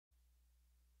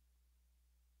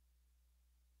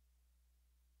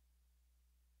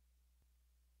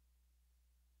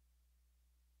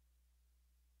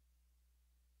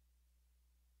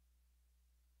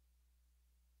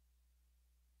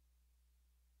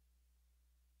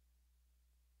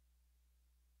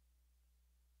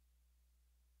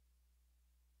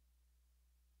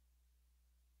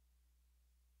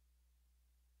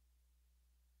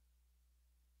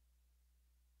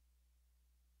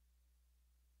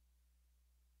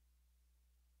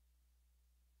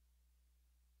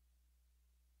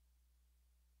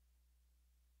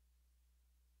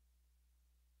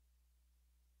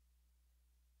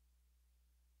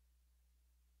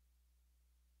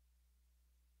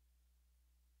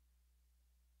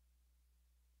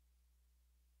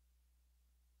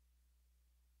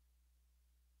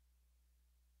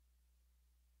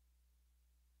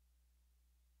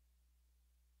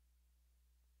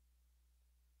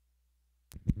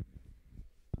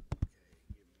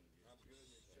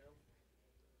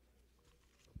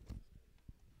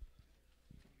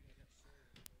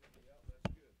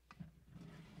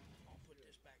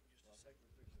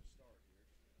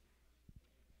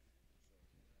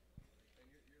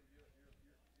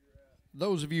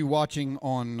Those of you watching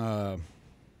on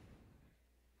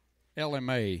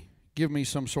LMA, give me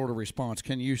some sort of response.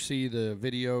 Can you see the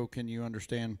video? Can you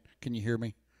understand? Can you hear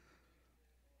me?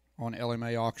 On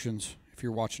LMA auctions, if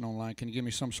you're watching online, can you give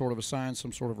me some sort of a sign,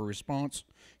 some sort of a response?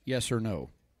 Yes or no?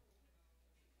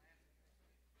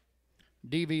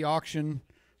 DV auction,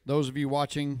 those of you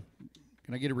watching,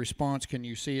 can I get a response? Can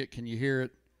you see it? Can you hear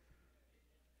it?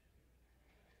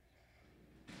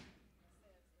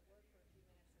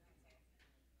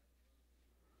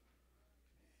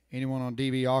 Anyone on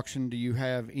DV auction, do you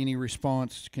have any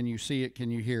response? Can you see it?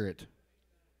 Can you hear it?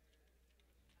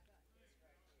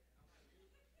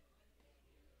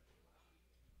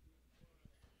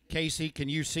 Casey, can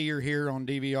you see or hear on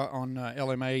DV on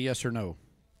LMA? Yes or no?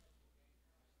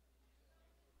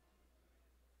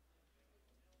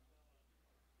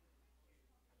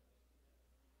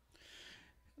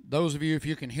 Those of you, if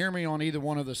you can hear me on either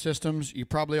one of the systems, you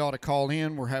probably ought to call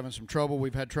in. We're having some trouble.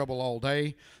 We've had trouble all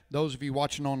day. Those of you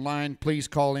watching online, please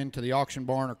call in to the auction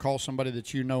barn or call somebody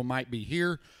that you know might be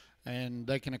here, and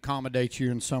they can accommodate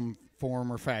you in some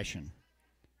form or fashion.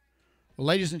 Well,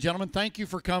 ladies and gentlemen, thank you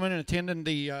for coming and attending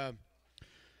the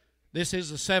this is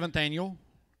the 7th annual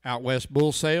Out West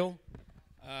Bull Sale.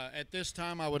 At this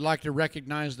time, I would like to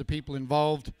recognize the people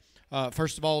involved.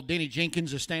 First of all, Denny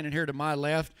Jenkins is standing here to my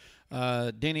left.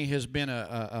 Denny has been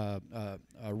a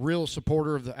real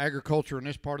supporter of the agriculture in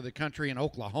this part of the country, in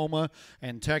Oklahoma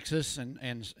and Texas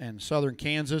and southern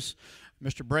Kansas.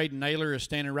 Mr. Braden Naylor is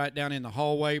standing right down in the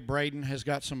hallway. Braden has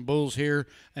got some bulls here,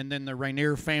 and then the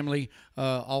Rainier family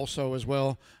also as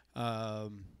well. The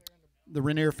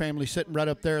Rainier family sitting right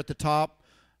up there at the top.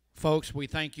 Folks, we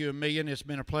thank you a million. It's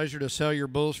been a pleasure to sell your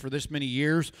bulls for this many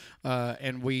years,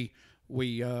 and we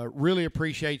really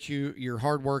appreciate your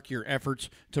hard work, your efforts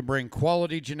to bring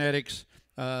quality genetics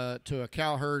to a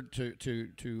cow herd,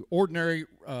 to ordinary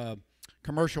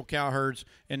commercial cow herds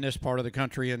in this part of the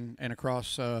country and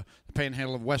across the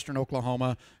panhandle of western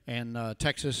Oklahoma and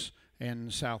Texas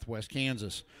and southwest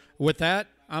Kansas. With that,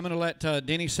 I'm going to let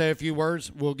Denny say a few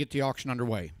words. We'll get the auction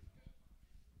underway.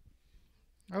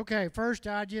 Okay, first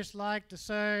I'd just like to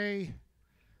say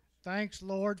thanks,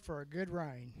 Lord, for a good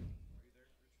rain.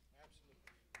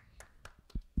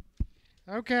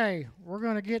 Okay, we're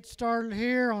going to get started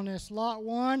here on this lot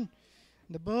 1.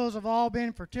 The bulls have all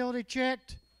been fertility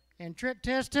checked and trick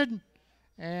tested,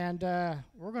 and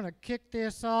we're going to kick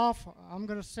this off. I'm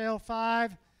going to sell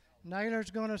 5. Naylor's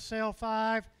going to sell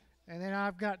 5, and then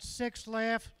I've got 6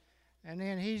 left, and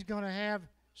then he's going to have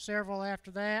several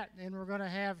after that. Then we're going to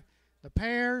have the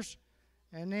pairs,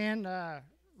 and then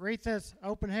Retha's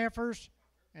open heifers,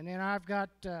 and then I've got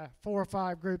 4 or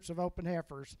 5 groups of open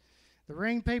heifers. The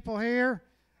ring people here,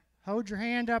 hold your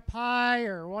hand up high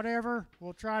or whatever.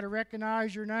 We'll try to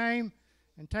recognize your name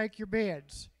and take your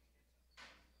bids.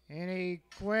 Any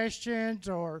questions,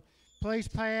 or please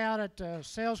pay out at the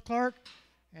sales clerk,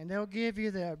 and they'll give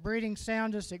you the breeding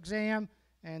soundness exam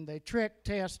and the trick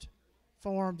test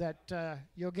form that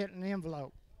you'll get in an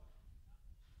envelope.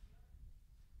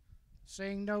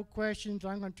 Seeing no questions,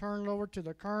 I'm going to turn it over to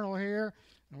the colonel here,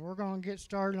 and we're going to get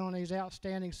started on these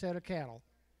outstanding set of cattle.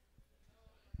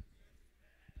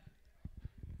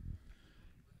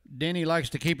 Denny likes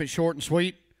to keep it short and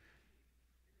sweet.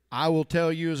 I will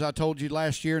tell you, as I told you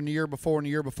last year and the year before and the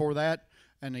year before that,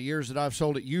 and the years that I've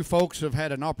sold it, you folks have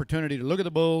had an opportunity to look at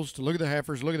the bulls, to look at the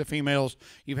heifers, look at the females.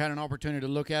 You've had an opportunity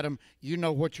to look at them. You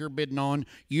know what you're bidding on.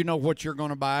 You know what you're going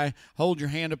to buy. Hold your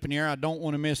hand up in the air. I don't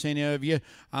want to miss any of you.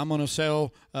 I'm going to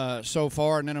sell so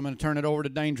far, and then I'm going to turn it over to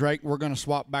Dane Drake. We're going to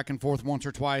swap back and forth once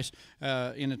or twice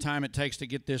in the time it takes to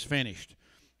get this finished.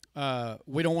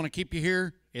 We don't want to keep you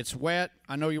here. It's wet.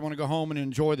 I know you want to go home and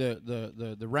enjoy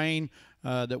the rain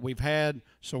that we've had.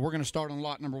 So we're going to start on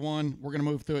lot number 1. We're going to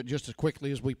move through it just as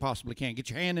quickly as we possibly can. Get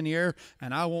your hand in the air,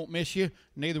 and I won't miss you.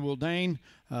 Neither will Dane.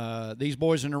 These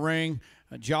boys in the ring.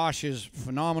 Josh is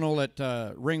phenomenal at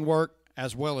ring work,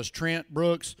 as well as Trent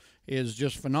Brooks is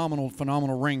just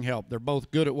phenomenal ring help. They're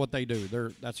both good at what they do.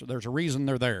 There's a reason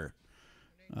they're there.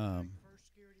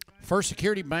 First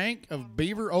Security Bank of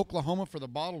Beaver, Oklahoma for the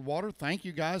bottled water. Thank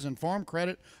you, guys, and Farm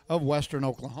Credit of Western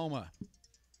Oklahoma.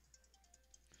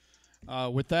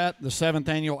 With that, the 7th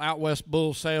annual Out West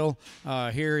Bull Sale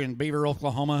here in Beaver,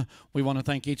 Oklahoma. We want to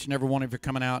thank each and every one of you for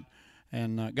coming out.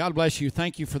 And God bless you.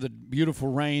 Thank you for the beautiful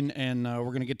rain, and we're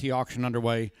going to get the auction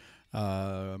underway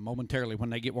momentarily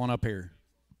when they get one up here.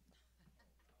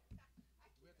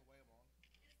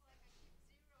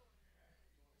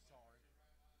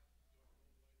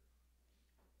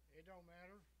 It don't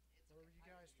matter. Whatever you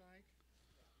guys think.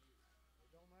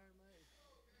 It don't matter to me.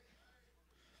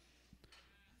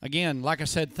 Again, like I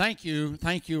said, thank you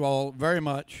all very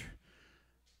much.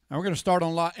 And we're going to start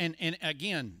on lot. And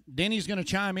again, Denny's going to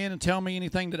chime in and tell me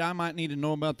anything that I might need to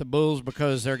know about the bulls,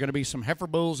 because there are going to be some heifer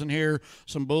bulls in here,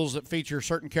 some bulls that feature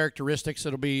certain characteristics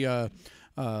that'll be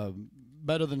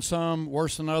better than some,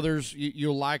 worse than others.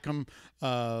 You'll like them,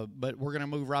 but we're going to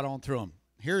move right on through them.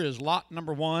 Here is lot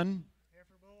number 1.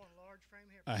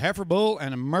 A heifer bull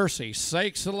and a Mercy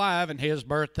Sakes Alive, and his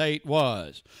birth date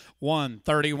was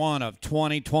 1/31 of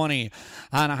 2020.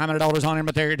 And $100 on him,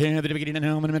 but there to the beginning of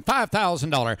home, and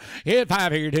 $5,000. Hit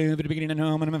 5 here to the beginning of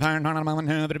home, and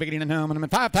 $500 to the beginning of home, and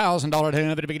 $5,000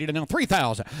 to the beginning of home,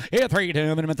 $3,000. Hit 3 to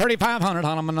him, and $3,500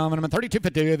 on him, and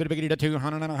 $3,250 to the beginning of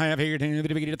 200 and a half here to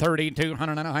the beginning of 30,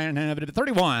 200 and a half to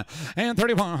 31, and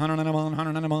 3,100 and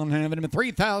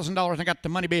 $3,000. I got the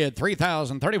money bid,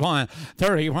 3,000, 31,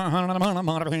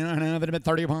 3,100.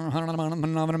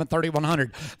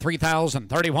 3,100, 3,000,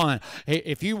 31.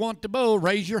 If you want the bull,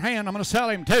 raise your hand. I'm going to sell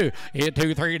him too. 2,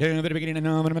 3, 2, at the beginning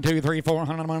of 2, 3,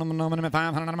 400,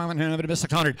 500,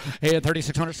 600,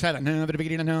 3,600, 7, at the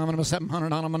beginning of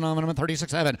 700,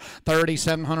 36,700,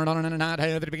 3,700 on a night,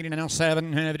 at the beginning of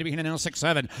 7, at the beginning of 6,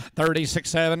 7,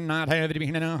 36,700, night, at the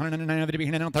beginning of 100, at the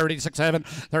beginning of 36,700,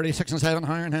 36 and 7,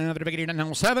 at the beginning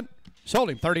of 7.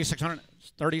 Sold him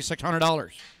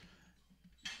 $3,600.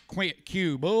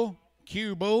 Q Bull,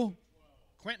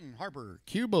 Quentin Harper,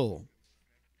 Q Bull.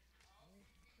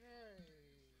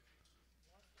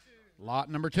 Lot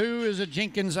number 2 is a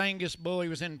Jenkins Angus bull. He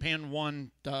was in pen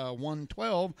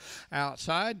 112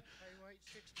 outside.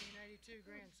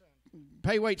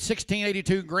 Pay weight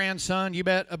 1682 grandson. You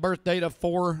bet. A birth date of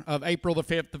April the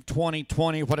 5th of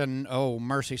 2020. What an, oh,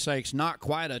 mercy sakes, not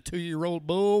quite a 2-year-old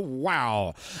bull.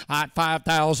 Wow. At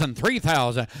 5,000,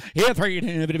 3,000. Yeah,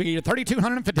 3,250.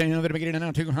 200 and 30, 200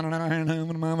 and 200 and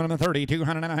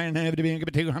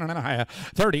a half,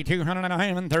 30, 200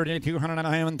 and 30, 200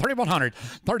 and 3,100,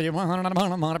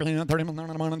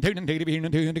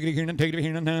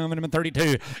 3,100,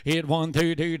 32. Hit 1,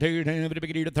 2, 2, 2,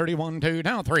 31, 2,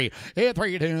 now 3. Hit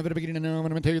 3, 2, 2, 3,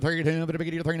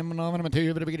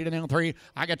 3.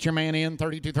 I got your man in,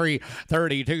 32, 3,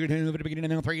 32,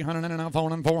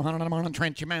 300, 400,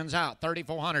 Trent, your man's out,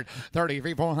 3,400,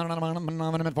 33, 400,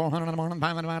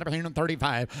 500,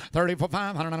 35, 34,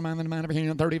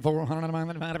 500,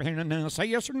 3,400, now say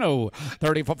yes or no,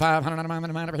 34,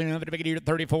 500,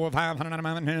 34,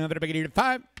 500,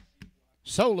 5.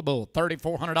 Sold the bull,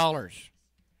 $3,400.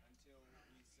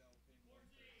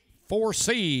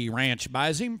 4C Ranch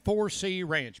buys him. 4C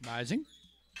Ranch buys him.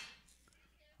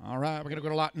 All right, we're going to go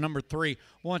to lot number 3.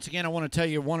 Once again, I want to tell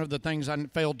you one of the things I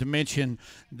failed to mention.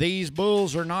 These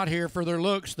bulls are not here for their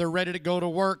looks. They're ready to go to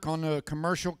work on a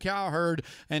commercial cow herd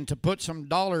and to put some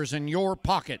dollars in your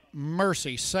pocket.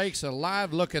 Mercy sakes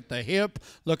alive. Look at the hip.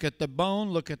 Look at the bone.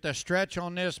 Look at the stretch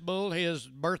on this bull. His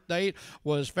birth date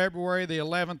was February the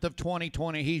 11th of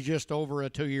 2020. He's just over a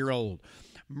 2-year-old.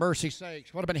 Mercy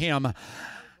sakes. What about him?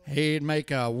 He'd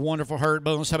make a wonderful herd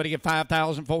bull. Somebody get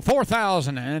 5,000 for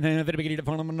 4,000, and then if it begin to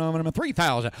phone them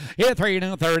 3,000. Yeah, 3,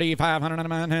 30,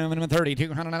 500, 30,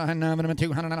 200,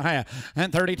 200 and a half,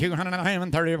 and 3,200 and a half,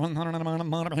 and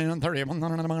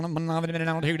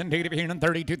 3,100 and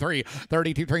 32, 3,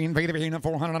 32, 3, and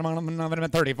 400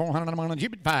 and 30, 400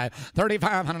 and 5,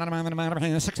 3,500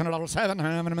 and 600,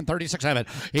 700 36, 7.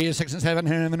 He is 6 and 7,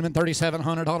 and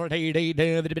 $3,700,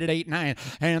 8, 9,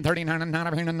 and 39 and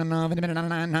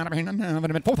 9,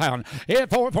 4,000. Yeah,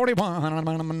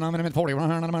 41.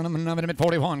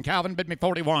 41. Calvin bid me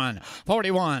 41.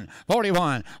 41.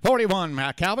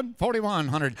 Calvin,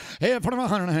 4,100. Yeah,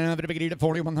 4,100. 4,100.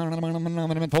 41.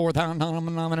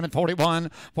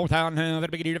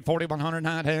 4,000.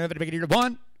 4,100.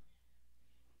 1.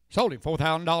 Sold him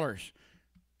 $4,000.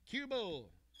 Q Bull.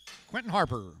 Quentin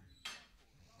Harper.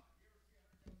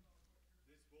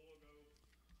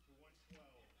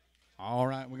 All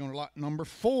right, we're going to lot number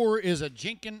 4 is a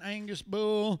Jenkins Angus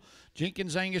bull.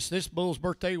 Jenkins Angus, this bull's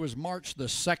birthday was March the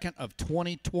 2nd of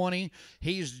 2020.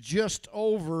 He's just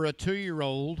over a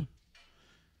 2-year-old.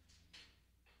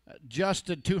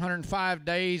 Adjusted 205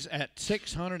 days at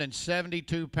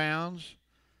 672 pounds.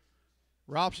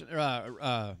 Robson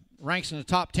ranks in the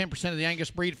top 10% of the Angus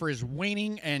breed for his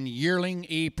weaning and yearling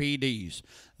EPDs.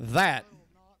 That.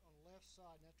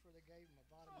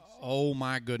 Oh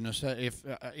my goodness!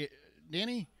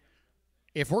 Denny,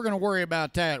 if we're going to worry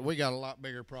about that, we got a lot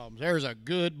bigger problems. There's a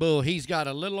good bull. He's got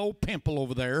a little old pimple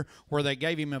over there where they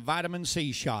gave him a vitamin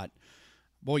C shot.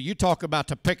 Boy, you talk about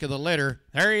the pick of the litter.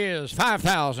 There he is,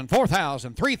 5,000,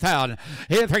 4,000, 3,000.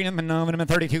 Here, 3,000, 3,200,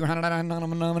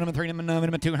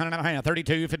 3,200, 200,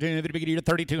 32,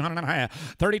 3,200,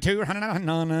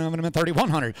 3,200,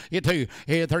 3,100. Here, 2,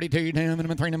 here, 32,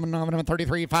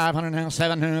 33, 500,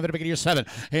 700, 7,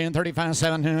 and 35,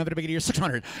 700,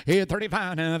 600. Here,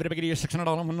 35,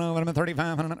 600,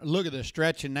 3,500. Look at the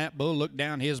stretch in that bull. Look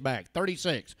down his back.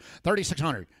 36,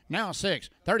 3,600. Now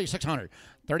 6, 3,600.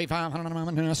 $3,500,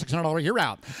 $600, you're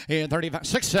out. 35,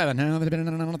 6, 7,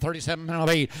 37,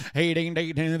 8, 18,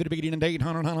 800,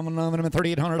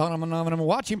 3,800,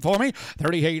 watch him for me.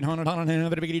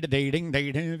 3,800, dating,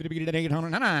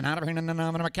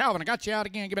 800, Calvin, I got you out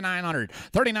again. Give me 900,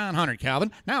 3,900,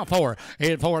 Calvin. Now 4,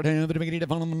 4, 4,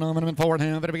 3,900, 4,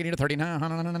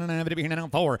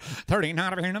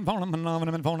 39,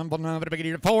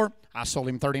 4. I sold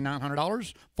him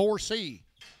 $3,900. 4C.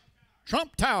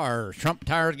 Trump Towers. Trump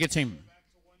Towers gets him.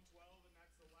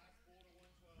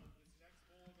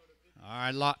 All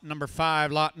right, lot number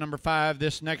 5. Lot number 5.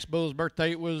 This next bull's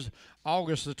birthday was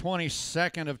August the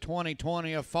 22nd of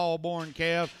 2020, a fall-born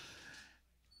calf.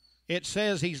 It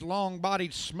says he's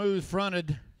long-bodied,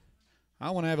 smooth-fronted.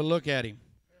 I want to have a look at him.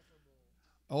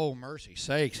 Oh, mercy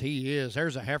sakes, he is.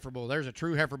 There's a heifer bull. There's a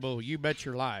true heifer bull. You bet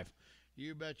your life.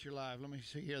 You bet your life. Let me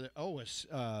see here. Oh, a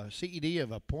CED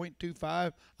of a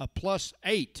 0.25, a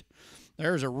 +8.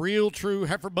 There's a real true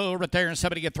heifer bull right there, and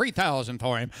somebody get 3,000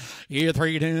 for him. Yeah,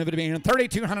 3,200,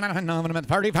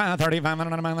 35,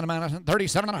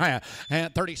 37 and a half,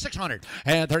 and 3,600,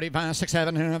 and 35, 6,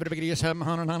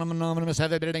 700,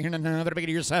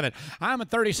 700, 7. I'm at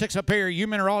 36 up here. You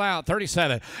men are all out.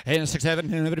 37 and 6,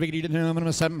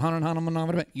 700,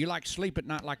 700. You like sleep at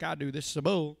night like I do. This is a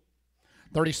bull.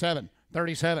 37,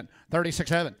 37, 36,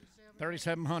 7,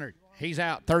 3,700. He's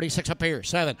out. 36 up here.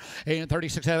 7. And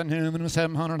 36, 7,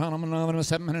 700,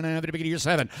 700,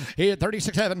 7. Here,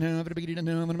 36,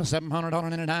 7,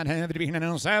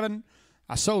 700, 7.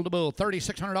 I sold the bull.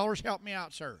 $3,600. Help me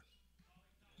out, sir.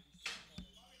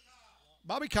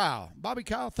 Bobby Kyle. Bobby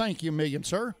Kyle, thank you a million,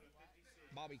 sir.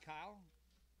 Bobby Kyle.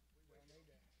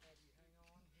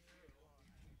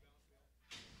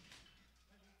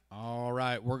 All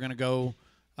right, we're going to go.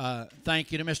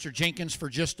 Thank you to Mr. Jenkins for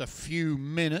just a few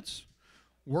minutes.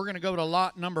 We're going to go to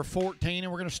lot number 14,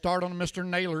 and we're going to start on Mr.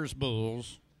 Naylor's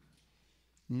bulls.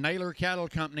 Naylor Cattle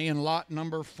Company in lot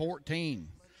number 14.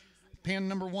 Pin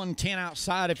number 110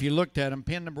 outside if you looked at him.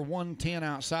 Pin number 110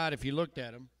 outside if you looked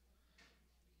at him.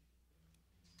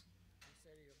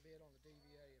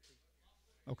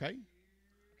 Okay.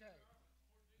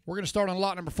 We're going to start on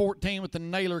lot number 14 with the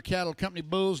Naylor Cattle Company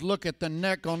bulls. Look at the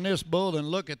neck on this bull and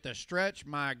look at the stretch.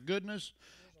 My goodness.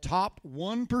 Top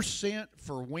 1%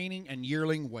 for weaning and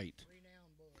yearling weight.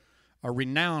 A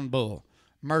renowned bull.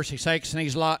 Mercy sakes, and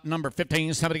he's lot number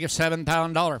 15. Somebody give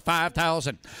 $7,000.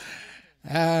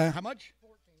 $5,000. How much?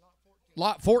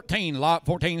 Lot 14,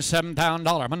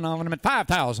 $7,000.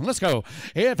 5,000. Let's go.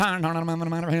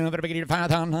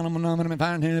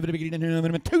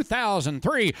 2,000.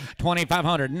 3,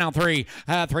 2,500. Now 3,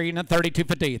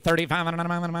 3,3250.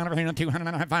 3,500.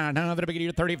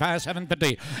 205. 35,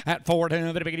 750. At 4,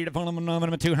 200.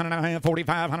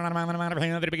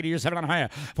 4,500.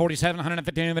 7,500.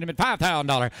 4,750.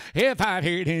 $5,000. Here 5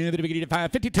 here.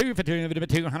 5, 52.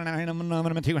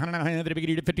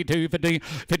 200. 52.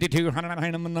 52.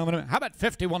 How about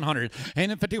 5,100?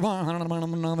 And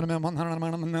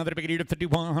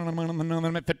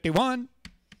 5,100. 51.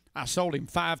 I sold him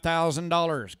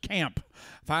 $5,000. Camp.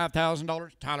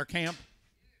 $5,000. Tyler Camp.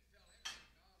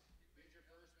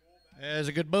 That's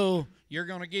a good bull. You're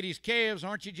going to get his calves,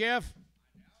 aren't you, Jeff?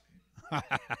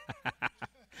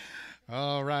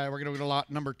 All right, we're going to go to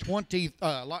lot number 20,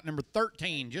 lot number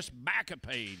 13. Just back a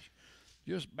page.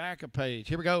 Just back a page.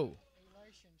 Here we go.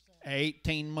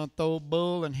 18-month-old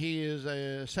bull, and he is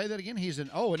say that again. He's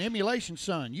an emulation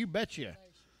son. You betcha.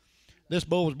 This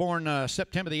bull was born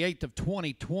September the 8th of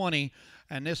 2020,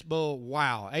 and this bull,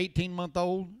 wow,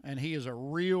 18-month-old, and he is a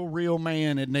real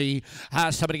man. And he,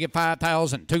 somebody get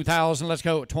 5,000, 2,000. Let's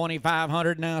go.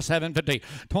 2,500 now. 750,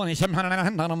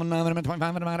 2,700,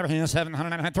 2,500,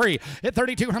 700, 3,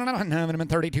 3,200,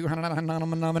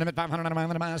 3,200,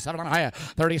 500, 700,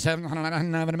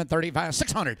 3,700, 35,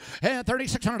 600,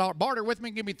 3,600. Barter with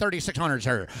me. Give me 3,600,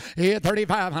 sir.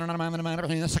 3,500,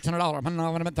 $600,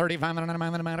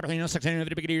 3,500,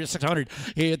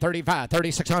 600, 35,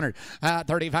 3,600.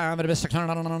 35,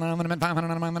 600,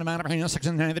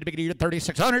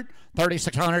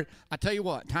 3,600. I tell you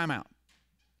what, time out.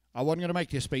 I wasn't going to make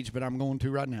this speech, but I'm going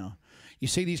to right now. You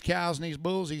see these cows and these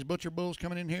bulls, these butcher bulls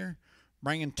coming in here?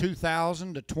 bringing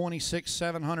 $2,000 to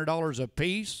 $26,700 a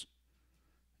piece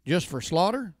just for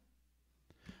slaughter.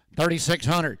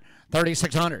 $3,600,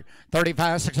 $3,600,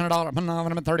 $35,600,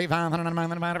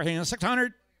 $3,500,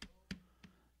 $600,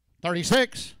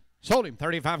 $36. Sold him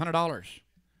 $3,500.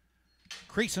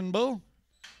 Creasing bull.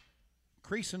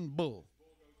 Creasing bull.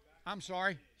 I'm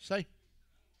sorry. Say.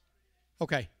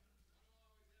 Okay.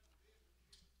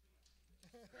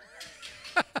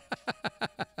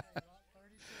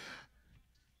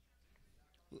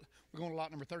 We're going to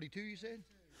lot number 32, you said?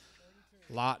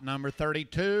 Lot number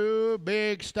 32,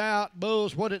 big stout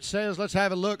bulls. What it says, let's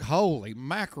have a look. Holy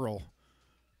mackerel.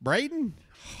 Braden?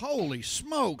 Holy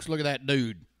smokes, look at that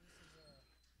dude.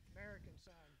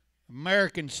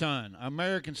 American Son.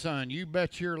 American Son. You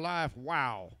bet your life.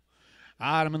 Wow.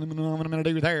 I'm going to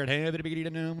do there.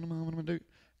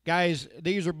 Guys,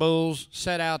 these are bulls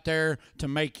set out there to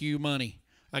make you money.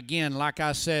 Again, like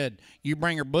I said, you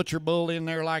bring a butcher bull in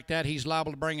there like that, he's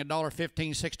liable to bring $1.15,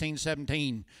 $16,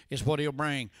 $17 is what he'll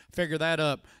bring. Figure that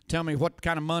up. Tell me what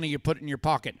kind of money you put in your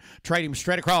pocket. Trade him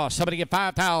straight across. Somebody get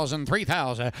 $5,000,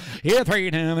 $3,000. Yeah,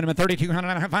 $3,200,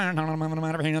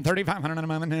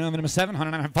 $3,500,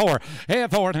 $700, $4. Yeah,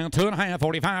 $4, $2.5,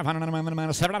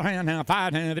 $4,500, $7, now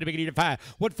 $5, $5.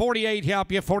 Would 48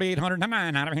 help you? $4,800,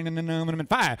 $9,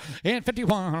 $5. And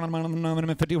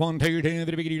 $5,100, $51,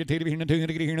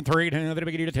 $2,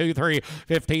 3, 2, 3,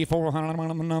 50,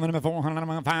 400,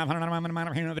 400, 500,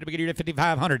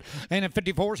 5,500, and then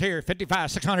 54's here,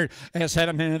 55, 600, and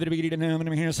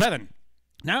 7, 7.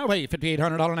 Now wait,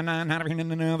 $5,800 and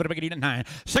 $900,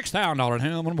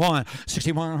 $6,000, one,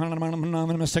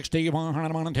 $6,100,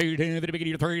 $6,100,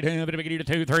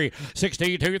 $2, 3,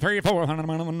 62, 3,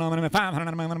 400,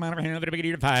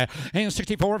 $500, 5, and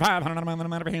 $64,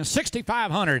 $500,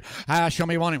 $6,500. Show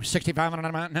me one of them,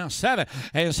 $6,500 now 7,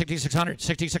 and $6,600,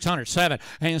 $6,600, 7,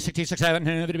 and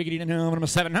 $6,600,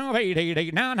 7, now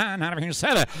 8, now 9,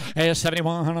 7, and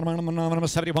 $7,100,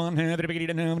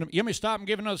 71, you may stop and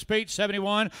give another speech.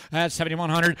 71. At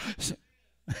 7,100,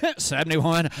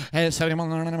 71 at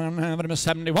 71,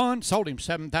 71. Sold him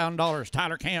 $7,000.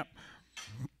 Tyler Camp.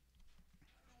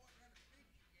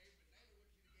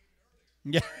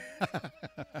 Yeah.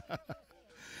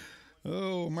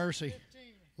 Oh mercy.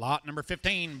 Lot number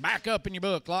 15. Back up in your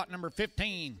book. Lot number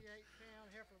 15.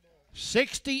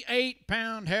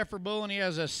 68-pound heifer bull, and he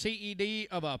has a CED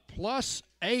of a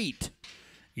 +8.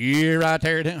 You're right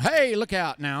there. Hey, look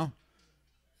out now.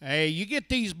 Hey, you get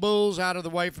these bulls out of the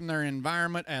way from their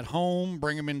environment at home,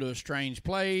 bring them into a strange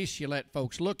place. You let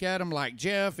folks look at him like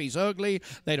Jeff. He's ugly.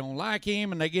 They don't like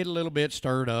him, and they get a little bit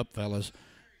stirred up, fellas.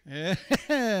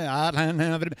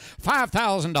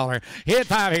 $5,000. Hit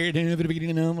 5 here.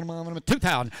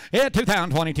 2,000. Hit 2,000.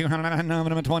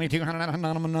 2,200.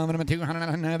 2,200.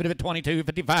 200. 22.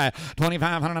 55.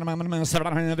 2,500.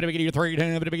 700. 3.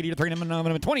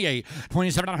 28.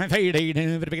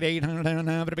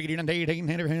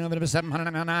 27.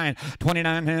 709.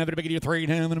 29.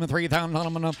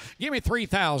 3,000. Give me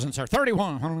 3,000, sir.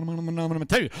 31.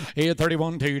 2. Hit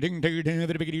 31. 2.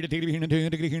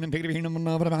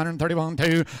 131,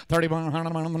 2,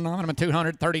 3,100,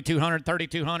 200, 3,200,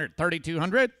 3,200,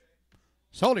 3,200.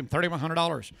 Sold him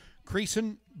 $3,100.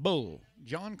 Creason Bull.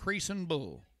 John Creason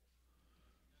Bull.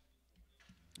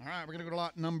 All right, we're going to go to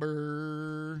lot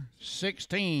number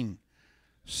 16.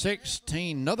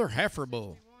 16, another heifer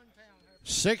bull.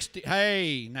 60,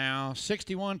 hey, now,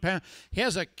 61 pound. He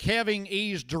has a Kevin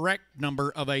Ease direct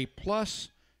number of a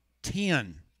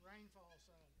 +10.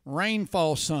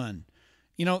 Rainfall Sun.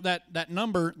 You know, that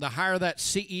number, the higher that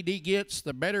CED gets,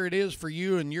 the better it is for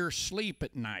you and your sleep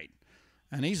at night.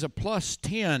 And he's a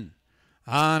 +10.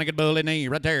 On a good bull in knee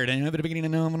right there.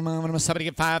 Somebody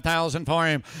get 5,000 for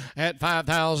him. At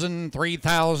 5,000,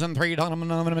 3,000,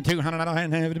 3,200,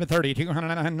 30,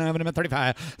 200,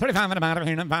 35,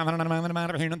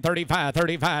 500,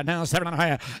 35, now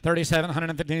 7.5,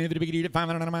 3,750,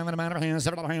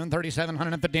 500,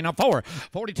 3,750, now 4,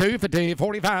 42, 50,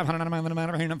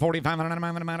 4,500,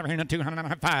 4,500,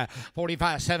 205,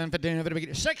 45,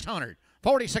 750, 600,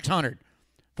 4,600.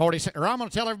 46, or I'm going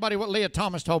to tell everybody what Leah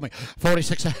Thomas told me.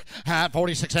 46,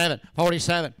 46.7,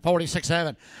 47,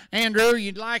 46.7. Andrew,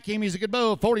 you'd like him. He's a good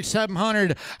bull.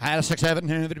 4,700. I had a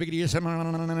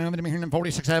 6.7.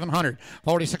 46,700.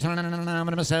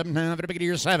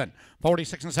 46,700. 7.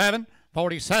 46 and 7.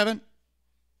 47.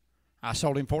 I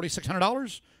sold him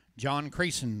 $4,600. John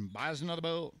Creason buys another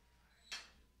bull.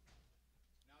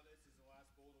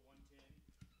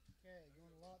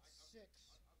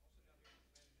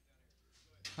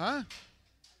 Huh?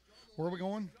 Where are we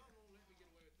going?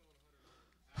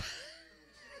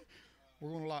 We're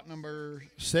going to lot number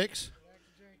 6.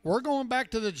 We're going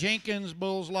back to the Jenkins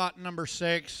Bulls lot number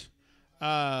 6.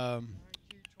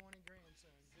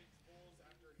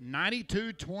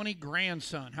 9220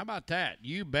 grandson. How about that?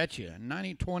 You betcha.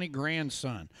 9020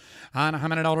 grandson. On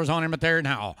 $100 on him at there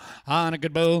now. On a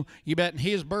good bull. You betting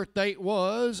his birth date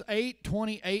was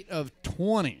 8/28 of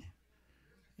 20.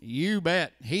 You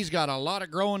bet. He's got a lot of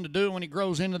growing to do. When he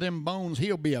grows into them bones,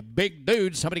 he'll be a big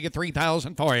dude. Somebody get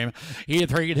 3,000 for him. He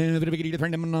 3,000. He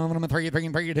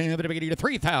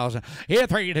 3,000. He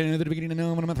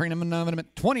 3,000.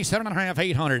 27 and a half,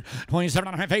 800. 27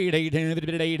 and a half,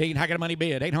 800. I got a money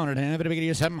bid.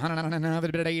 800.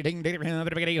 700.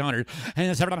 800.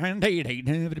 And 700.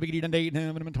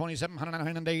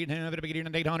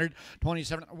 800.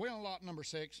 27. We're on lot number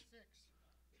 6.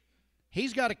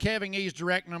 He's got a Kevin E's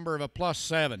direct number of a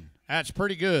 +7. That's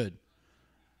pretty good.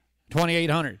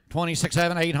 2,800,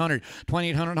 26,700, 800,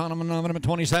 2,800 on them,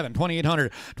 27,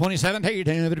 2,800, 27,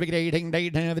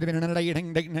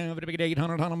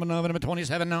 800 on them,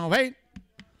 27, now wait.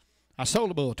 I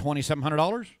sold a bull,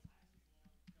 $2,700.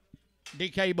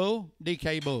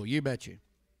 DK bull, you betcha.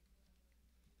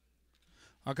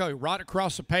 I'll go right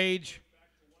across the page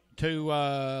to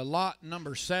lot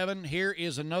number 7. Here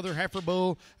is another heifer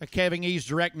bull, a Kevin E's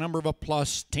direct number of a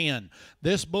 +10.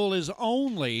 This bull is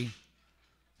only,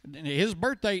 his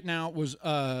birth date now was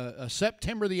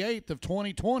September the 8th of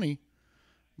 2020.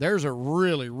 There's a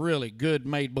really, really good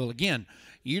made bull. Again,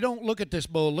 you don't look at this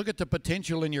bull. Look at the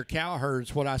potential in your cow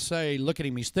herds. What I say, look at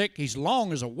him. He's thick. He's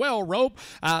long as a well rope.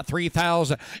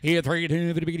 3,000. Here,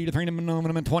 3,200.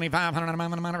 2,500.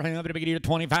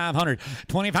 2,500.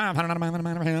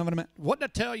 2,500. What did I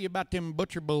tell you about them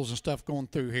butcher bulls and stuff going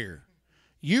through here?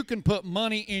 You can put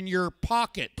money in your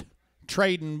pocket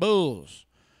trading bulls.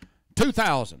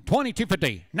 2,000,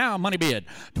 2,250. Now money bid.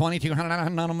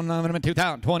 2,200,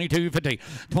 2,000, 2,250.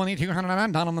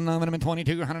 2,200,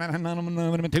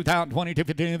 2,200, 2,000,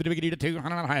 2,250,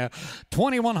 200,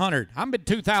 2,100. I'm bid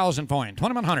 2,000 for him.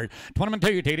 2,100,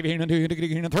 2,200,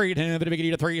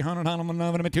 300,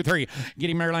 2,300, get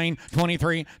him Marilyn.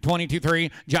 23, 22,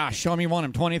 Josh, show me one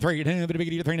of them. 23,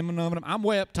 I'm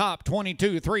way up top.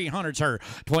 22,300, sir.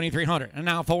 2,300, and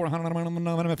now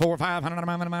 400,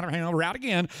 4,500. We're out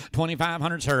again.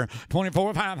 2,500, sir.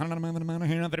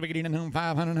 24,500.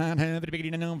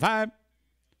 500.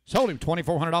 Sold him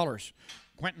 $2,400.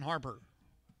 Quentin Harper.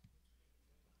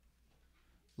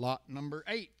 Lot number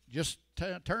 8. Just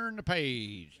turn the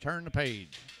page. Turn the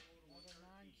page.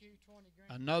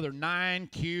 Another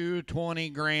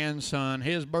 9Q20 grandson.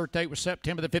 His birthday was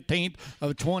September the 15th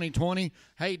of 2020.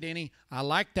 Hey, Denny, I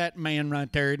like that man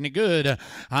right there. Isn't he good?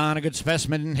 On a good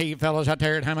specimen. He fellows out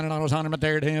there at how many dollars on him out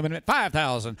there to him at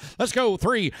 5,000. Let's go.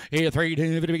 3. Show me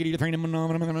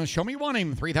one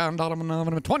him.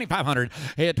 $3,000. 2,500.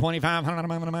 Hit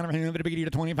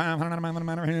 2,500.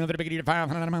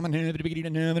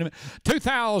 2,500.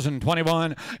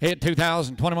 2,021. Hit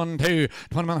 2,021. 2.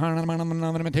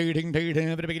 2,100.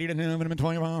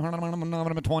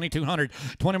 2,200,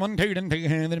 21, 2,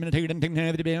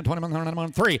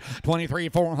 3, 23,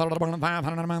 400,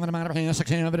 500,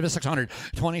 600,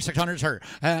 2,600, sir,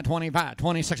 25,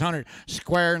 2,600,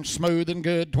 square and smooth and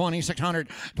good, 2,600,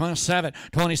 27,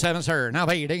 27, sir, now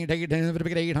 800, 800,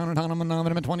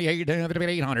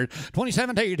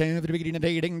 27,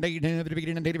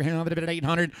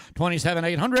 800, 27,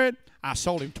 800, I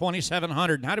sold him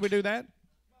 2,700. How do we do that?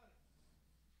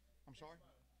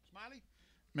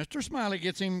 Mr. Smiley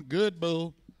gets him good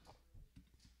bull.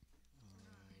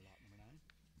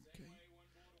 Okay.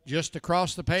 Just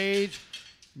across the page,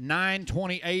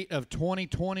 9/28 of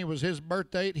 2020 was his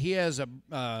birth date. He has a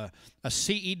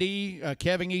CED,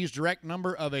 Kevin E's direct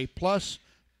number of a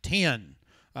 +10.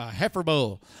 Heifer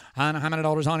bull.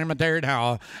 $100 on him at there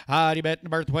now. You bet the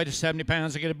birth weight is 70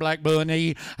 pounds to get a black bull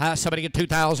knee. Somebody get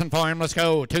 2,000 for him. Let's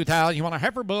go. 2,000. You want a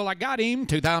heifer bull? I got him.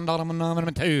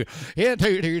 $2,000 2. Yeah,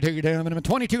 2,200.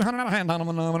 2,200 on a hand on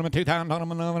him.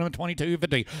 2,000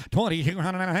 2250.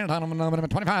 2,200 on a hand on him.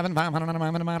 25 and 500 on him.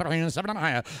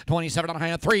 7.5.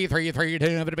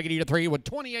 27.5. 3 with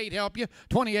 28 help you.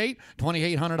 28.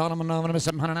 2,800 on him.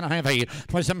 700 and a half. 8.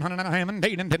 2,700 and a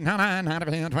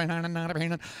half.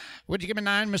 29. Would you give me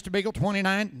 9, Mr. Beagle?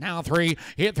 29. Now 3.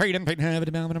 Hit 3. 29 and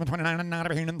 3. 29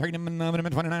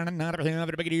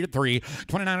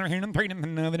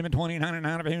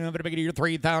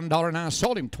 $3,000. Now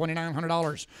sold him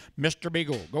 $2,900. Mr.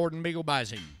 Beagle. Gordon Beagle buys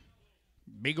him.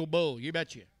 Beagle bull. You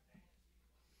betcha.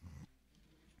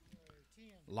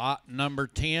 Lot number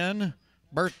 10.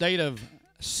 Birth date of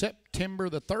September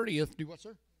the 30th. Do what,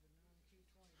 sir?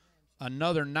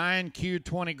 Another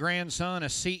 9Q20 grandson, a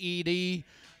CED,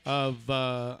 of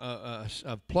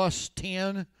plus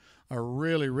 10. A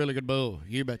really, really good bull.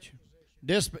 You betcha.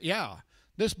 This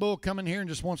bull come in here and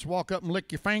just wants to walk up and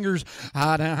lick your fingers.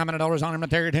 How many dollars on him?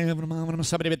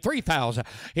 Somebody bid 3,000.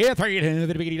 Yeah,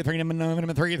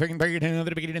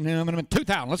 3,000.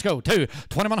 2,000. Let's go.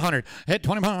 2,100. Hit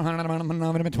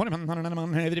 2,100.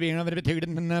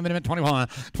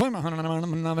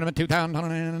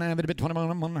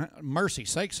 2,000. Mercy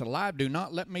sakes alive! Do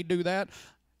not let me do that.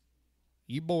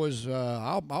 You boys,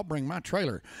 I'll bring my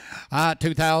trailer.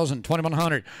 2,000,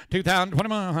 2,100, 2,000,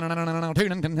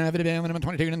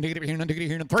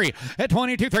 2,100, 3 at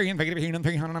 22, 3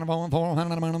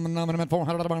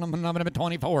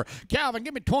 424. Calvin,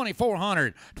 give me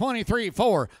 2,400, 23,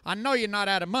 4. I know you're not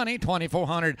out of money.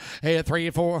 2,400, 3,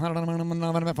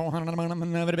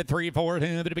 400, 3, 4,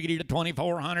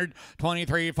 2,400,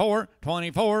 23, 4,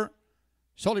 24.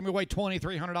 Sold him away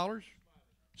 $2,300.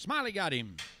 Smiley got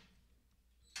him.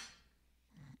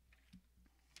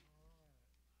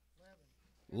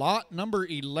 Lot number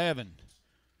 11.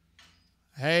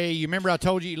 Hey, you remember I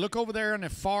told you, look over there in the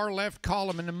far left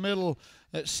column in the middle,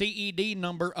 that CED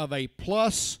number of a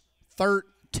plus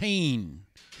 13.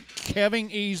 Kevin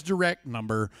E's direct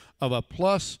number of a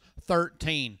plus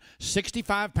 13.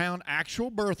 65-pound actual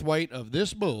birth weight of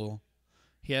this bull.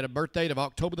 He had a birth date of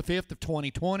October the 5th of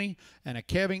 2020 and a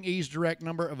Kevin E's direct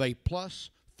number of a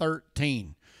plus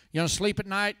 13. You want to sleep at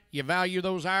night? You value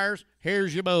those hours?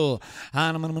 Here's your bull.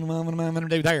 I'm going to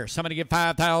do there. Somebody get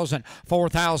 5,000,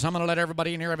 4,000. I'm going to let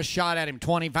everybody in here have a shot at him.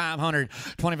 2,500,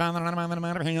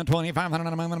 2,500,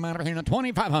 2,500,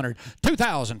 2,500,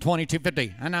 2,000,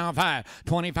 2,250. And now 5,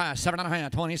 25,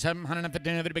 7.5,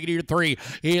 2,750, 3,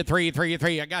 3, 3,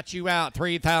 3. I got you out.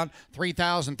 3,000,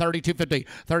 3,000, 3,250,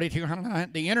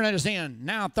 3,200. The internet is in.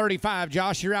 Now 35.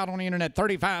 Josh, you're out on the internet.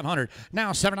 3,500.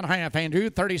 Now 7.5.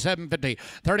 Andrew, 3,750,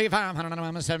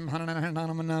 3,500,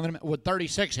 700. Would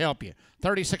 36 help you?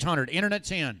 3,600.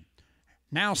 Internet's in.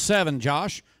 Now 7,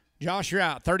 Josh. Josh, you're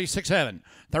out. 36.7.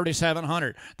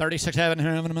 3,700.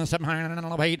 36.7.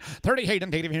 708. 38.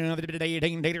 800.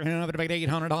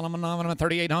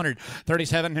 3,800.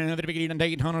 37.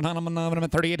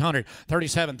 800. 3,800.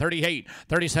 37. 38.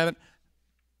 37.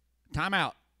 Time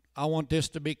out. I want this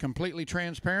to be completely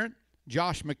transparent.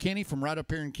 Josh McKinney from right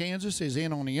up here in Kansas is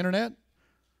in on the internet.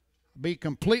 Be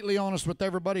completely honest with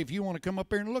everybody. If you want to come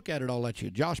up here and look at it, I'll let you.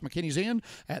 Josh McKinney's in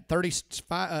at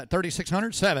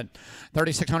 3,607.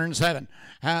 3,607.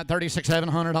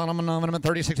 3,700 on them.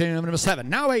 3,607.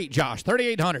 Now 8, Josh.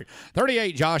 3,800.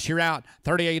 38, Josh. You're out.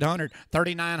 3,800.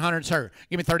 3,900, sir.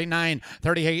 Give me 39.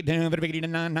 38.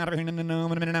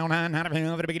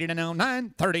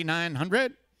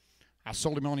 3,900. I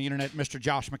sold him on the internet. Mr.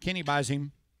 Josh McKinney buys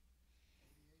him.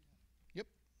 Yep.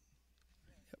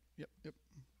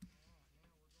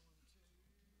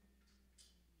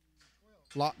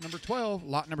 Lot number 12.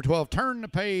 Lot number 12. Turn the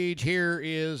page. Here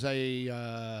is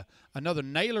a another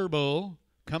Naylor bull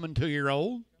coming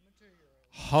 2-year-old.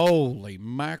 Holy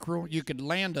mackerel. You could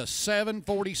land a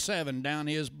 747 down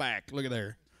his back. Look at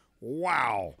there.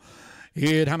 Wow.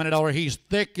 How many dollars? He's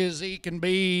thick as he can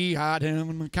be. Kind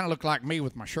of look like me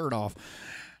with my shirt off.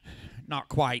 Not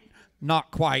quite.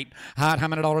 Not quite. How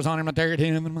many dollars on him? I tell you,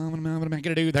 what am I going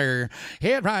to do there?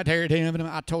 Head right there, Tim.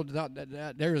 I told you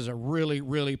that there is a really,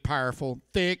 really powerful,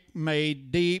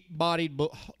 thick-made, deep-bodied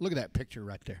bull. Look at that picture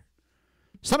right there.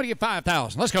 Somebody get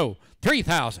 5,000. Let's go.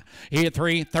 3,000. Hit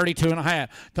 3, 32 and a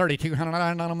half.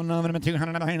 3,200,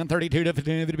 200, 32 to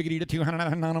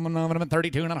 200,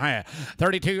 32 and a half.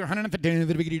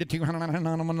 3,250,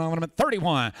 200,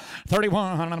 31.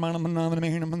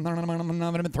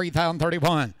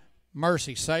 3,031.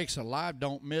 Mercy sakes alive,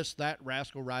 don't miss that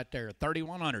rascal right there.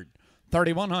 3,100.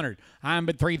 3,100. I'm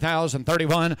at 3,000.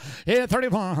 31. Yeah,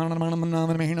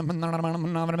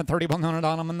 3,100.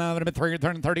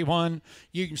 3,100. 31.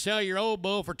 You can sell your old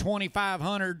bull for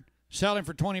 2,500. Sell him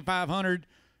for 2,500.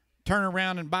 Turn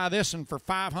around and buy this one for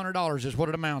 $500 is what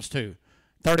it amounts to.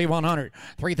 3,100.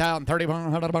 3,000.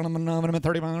 3,100.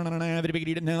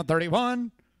 31.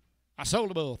 31. I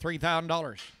sold a bull.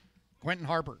 $3,000. Quentin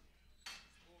Harper.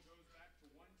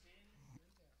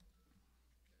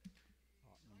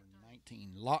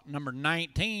 Lot number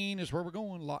 19 is where we're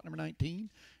going. Lot number 19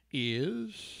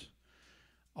 is,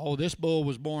 this bull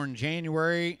was born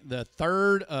January the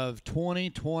 3rd of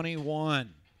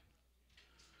 2021.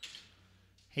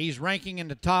 He's ranking in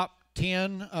the top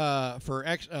 10 for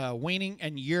weaning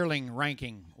and yearling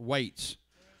ranking weights.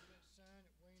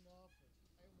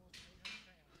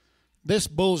 This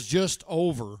bull's just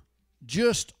over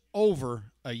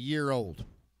a year old.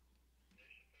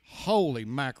 Holy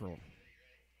mackerel.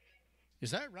 Is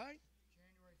that right?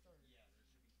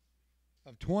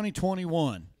 of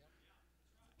 2021.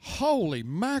 Holy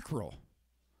mackerel.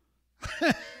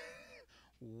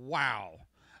 Wow.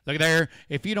 Look there.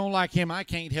 If you don't like him, I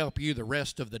can't help you the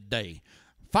rest of the day.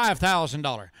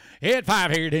 $5,000. Hit five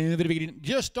here.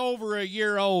 Just over a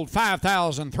year old.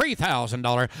 $5,000.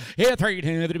 $3,000. Hit three.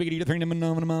 $3,200.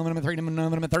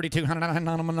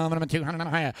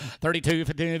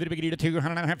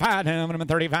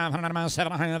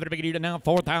 $3,200. $200. Now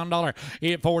 $4,000.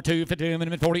 Hit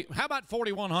 $4,250. How about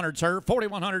 $4,100, sir?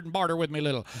 $4,100 and barter with me,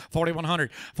 little. $4,100.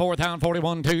 $4,000.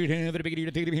 $41.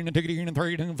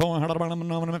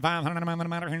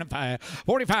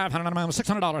 $4,500.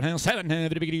 $600.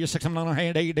 $700. $600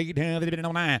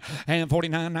 and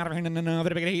 $49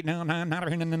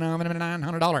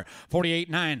 $900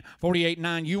 $48.9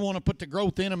 $48.9. You want to put the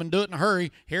growth in them and do it in a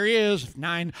hurry. Here he is.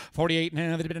 9 $48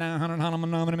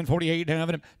 $900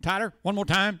 $48. Tyler, one more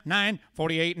time. 9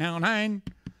 $48 now 9.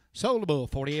 Sold the bull.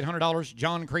 $4,800.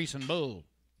 John Creason bull.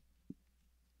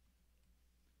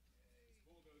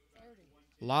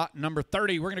 Lot number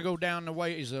 30. We're going to go down the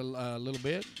ways a little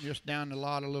bit, just down the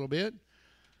lot a little bit.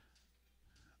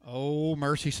 Oh,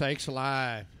 mercy sakes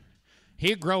alive.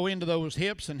 He'll grow into those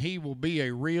hips, and he will be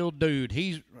a real dude.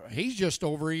 He's just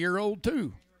over a year old,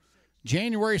 too.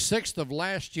 January 6th of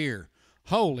last year.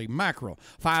 Holy mackerel.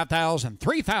 5,000,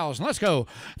 3,000. Let's go.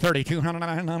 3,200,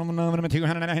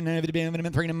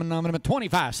 200,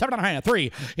 25, 7.5,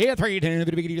 3. Yeah, 3, 3,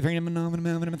 3,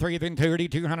 30,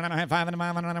 200, 5,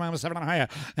 7.5.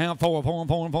 Now 4, 4,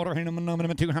 4, 4,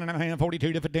 200,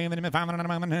 42, 5.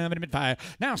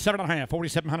 Now 7.5,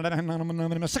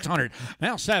 4,700, 600.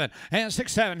 Now 7, and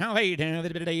 6, 7. Now 8,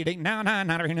 now 9,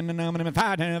 5, and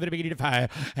 5,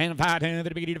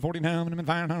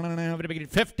 49,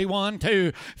 51, 2.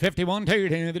 51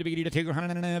 2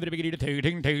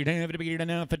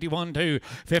 200 51 2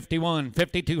 51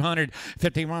 5200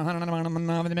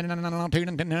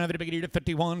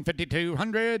 51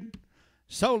 5200.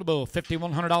 Sold the bull.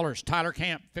 $5,100. Tyler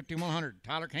Camp. 5,100.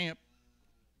 Tyler Camp.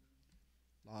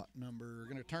 Lot number. We're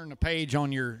going to turn the page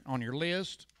on your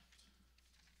list,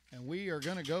 and we are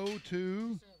going to go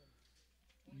to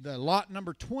the lot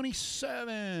number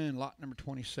 27. Lot number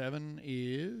 27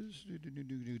 is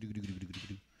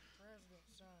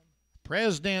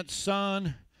President's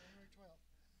Son.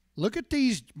 Look at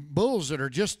these bulls that are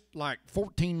just like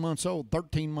 14 months old,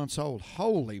 13 months old.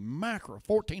 Holy mackerel.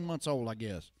 14 months old, I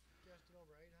guess.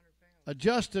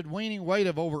 Adjusted weaning weight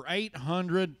of over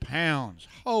 800 pounds.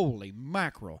 Holy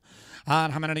mackerel.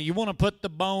 You want to put the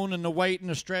bone and the weight and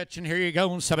the stretch, and here you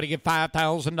go, and somebody get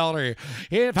 $5,000.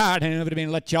 If I would have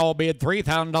let y'all bid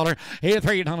 $3,000, if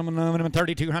 $3,200,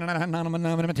 $200,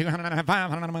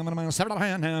 $500,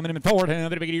 $700, $4,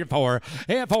 if $4,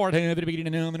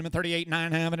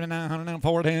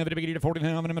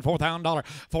 $38,900, $4,000,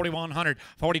 $4,100,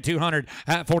 $4,200,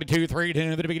 $42,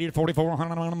 $3,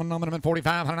 $4,400, $4,500,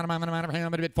 $4,500, $4,500,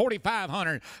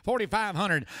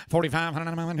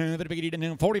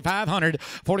 $4,500, $4,500,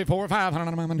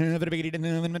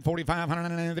 $4,500,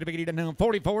 $4,500,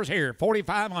 $4,400 here,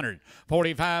 $4,500,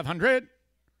 $4,500.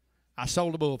 I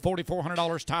sold the bull.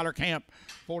 $4,400. Tyler Camp.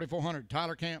 $4,400.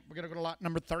 Tyler Camp. We're going to go to lot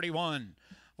number 31.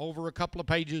 Over a couple of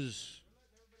pages.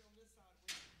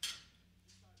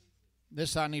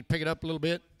 This I need to pick it up a little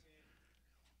bit.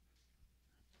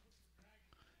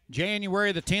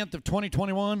 January the 10th of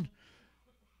 2021.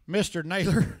 Mr.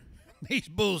 Naylor. These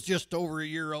bulls just over a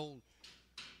year old.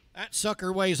 That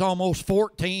sucker weighs almost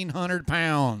 1,400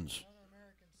 pounds.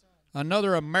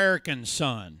 Another American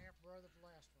son.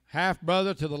 Half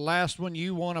brother to the last one.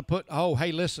 You want to put, oh,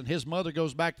 hey, listen, his mother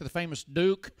goes back to the famous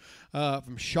Duke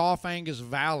from Shawfangus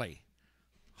Valley.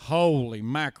 Holy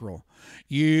mackerel.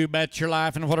 You bet your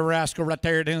life, and what a rascal right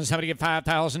there. Didn't somebody get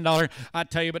 $5,000? I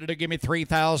tell you, but it'll give me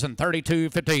 $3,000,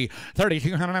 $3,250,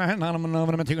 $3,200,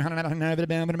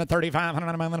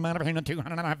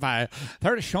 $3,500,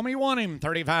 $30. Show me you want him.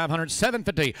 $3,500,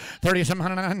 $750,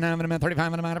 $3,700,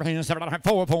 $3,500,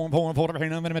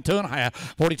 $4,400, $2.5,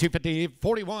 $4,250,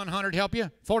 $4,100. Help you?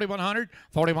 $4,100,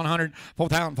 $4,100,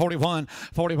 $4,000, $41,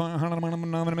 $4,100,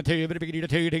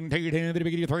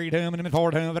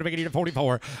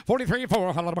 $44, 43,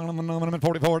 4, 44,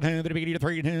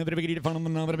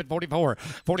 44,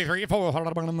 43, 4,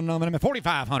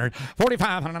 4,500,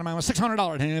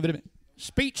 $600.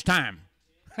 Speech time.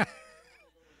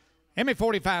 Give me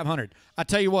 $4,500. I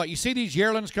tell you what, you see these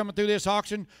yearlings coming through this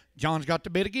auction? John's got to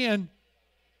bid again.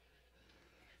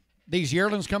 These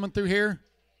yearlings coming through here,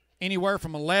 anywhere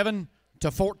from $1,100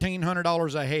 to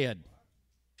 $1,400 a head.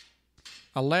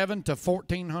 $1,100 to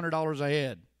 $1,400 a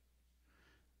head.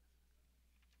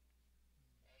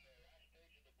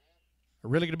 A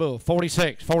really good bull.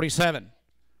 46, 47,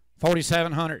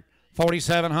 4,700,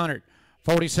 4,700,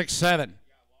 46.7.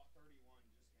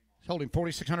 Sold him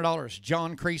 $4,600.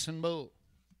 John Creason bull.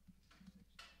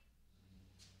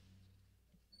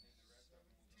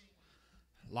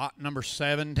 Lot number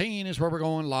 17 is where we're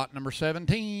going. Lot number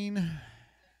 17.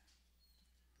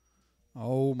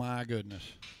 Oh, my goodness.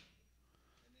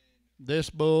 This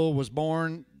bull was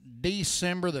born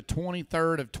December the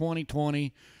 23rd of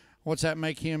 2020. What's that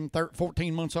make him?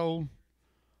 14 months old?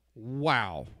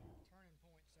 Wow.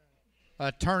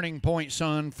 A Turning Point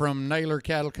son from Naylor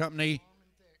Cattle Company.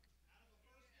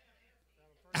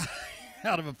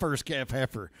 Out of a first calf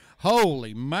heifer.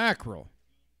 Holy mackerel.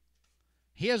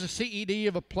 He has a CED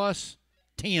of a plus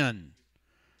 10.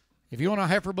 If you want a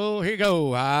heifer bull, here you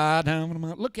go.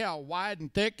 Look how wide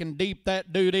and thick and deep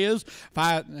that dude is.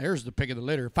 Here's the pick of the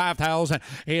litter. 5,000.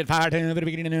 He had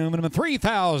 5,000.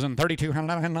 3,000.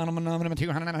 3,200.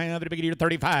 200.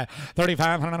 35.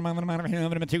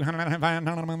 3,500.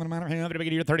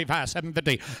 205. 35.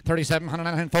 750.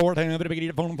 3,704.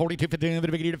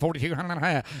 4,250. 4,200.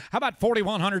 How about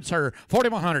 4,100, sir?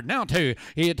 4,100. Now two.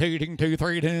 He had 2, 3,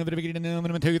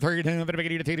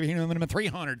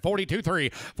 300. 42,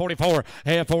 44.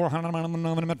 Hey,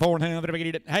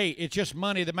 400. Hey, it's just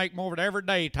money that make more every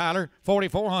day, Tyler.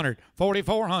 4,400,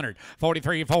 4,400,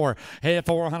 43, 4. Hey,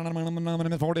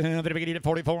 400, 4,400,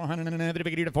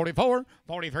 44,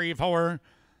 43, 4.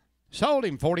 Sold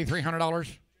him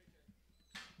 $4,300.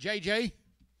 JJ,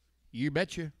 you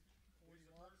betcha.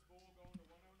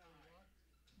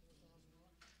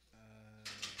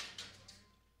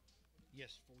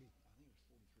 Yes, 40. I think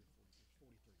it was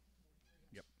 43.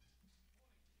 Yep.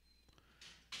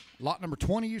 Lot number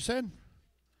 20, you said?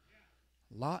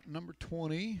 Lot number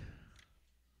 20.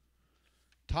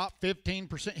 Top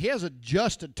 15%. He has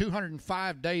adjusted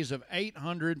 205 days of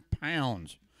 800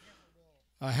 pounds.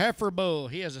 A heifer bull.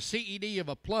 He has a CED of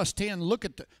a plus 10. Look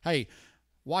at the, hey,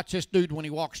 watch this dude when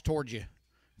he walks towards you.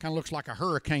 Kind of looks like a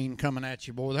hurricane coming at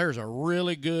you, boy. There's a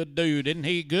really good dude. Isn't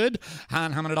he good?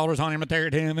 $100 on him at there.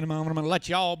 I'm going to let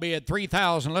you all bid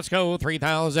 3,000. Let's go.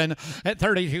 3,000 at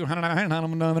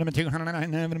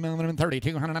 3,200.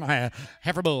 3,200.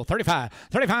 Heifer bull. 35.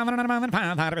 3,500.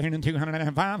 5,200.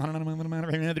 205.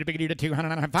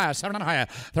 7.5.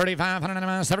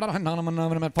 3,500.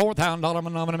 7,500.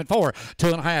 $4,000. 4.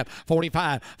 2.5.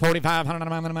 45.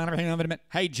 4,500.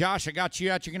 Hey, Josh, I got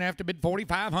you out. You're going to have to bid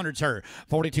 4,500, sir.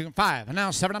 42.5. And now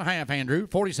 7.5, Andrew.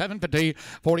 47.50.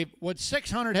 40. Would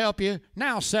 600 help you?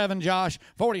 Now 7, Josh.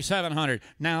 4,700.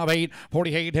 Now 8.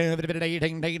 48.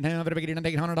 800. Now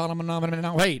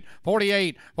 8.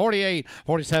 48. 48.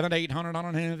 47. 800.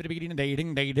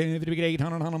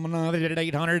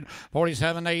 800.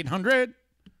 47. 800.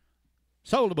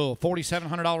 Sold a bull.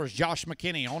 $4,700. Josh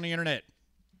McKinney on the internet.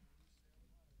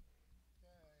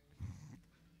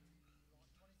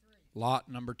 Lot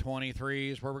number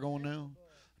 23 is where we're going now.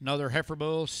 Another heifer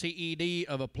bull, CED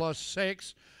of a plus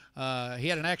 6. He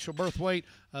had an actual birth weight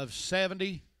of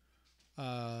 70.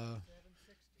 Yeah,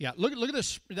 look at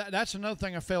this. That's another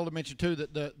thing I failed to mention too.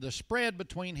 That the spread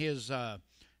between his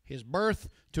birth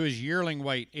to his yearling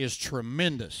weight is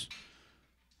tremendous.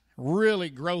 Really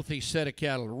growthy set of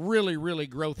cattle. Really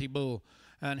growthy bull.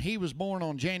 And he was born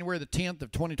on January the 10th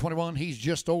of 2021. He's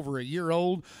just over a year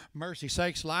old. Mercy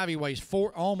sakes, live, he weighs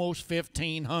almost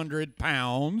 1,500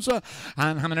 pounds.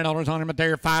 $100 on him at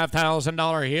there.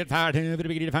 $5,000 hit.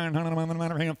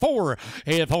 4.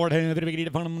 Hit 4.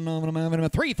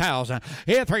 3,000.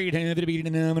 Hit 3.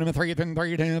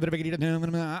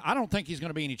 I don't think he's going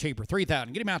to be any cheaper.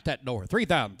 3,000. Get him out that door.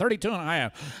 3,000.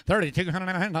 32.5.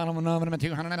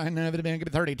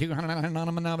 3,200.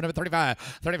 3,200. 35.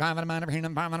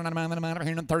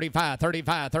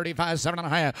 35. 35,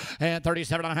 7.5, and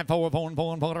 37.5, 4,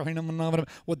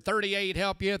 would 38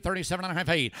 help you? 37.5,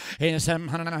 8, and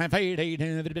 7.5, 8,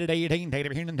 18,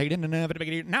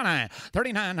 9,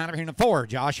 39, 4.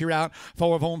 Josh, you're out.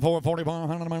 4, 41,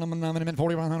 41,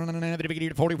 41,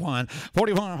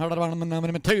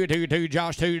 2,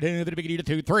 Josh, 2, 3,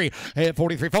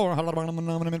 43, 4,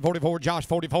 44, Josh,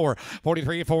 44,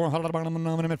 43, 4,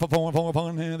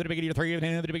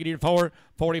 4,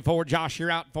 44, Josh,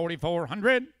 you're out.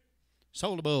 4,400.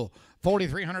 Sold a bull.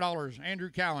 $4,300. Andrew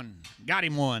Cowan. Got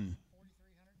him one.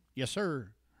 Yes, sir.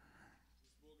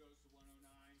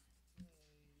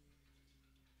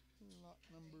 Lot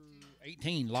number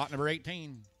 18. Lot number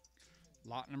 18.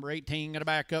 Lot number 18. Got to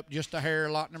back up just a hair.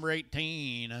 Lot number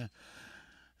 18.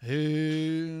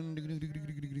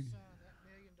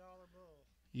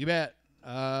 You bet.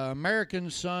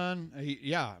 American son,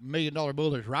 yeah, $1 million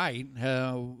bull is right.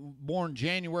 Born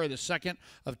January the 2nd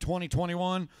of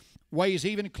 2021. weighs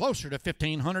even closer to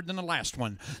 1,500 than the last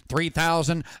one.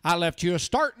 3,000. I left you a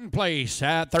starting place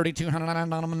at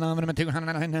 3,200.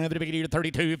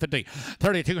 3250.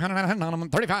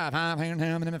 3,200. 35.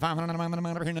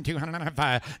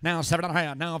 205. Now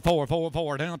 7.5. Now 4.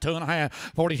 Down 2.5.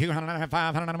 4,200.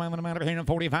 500.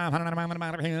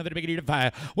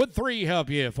 4,500. Would 3 help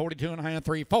you? 42.5.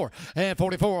 3. 4. And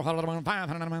 44.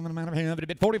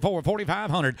 500. 44.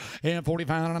 4,500. And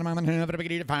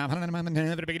 4,500.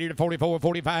 500. 44,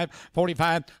 45,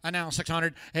 45, and now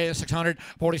 600, 600,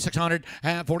 4,600,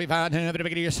 and 45,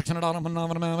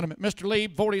 $600. Mr. Lee,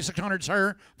 4,600,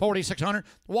 sir, 4,600.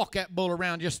 Walk that bull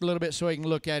around just a little bit so he can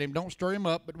look at him. Don't stir him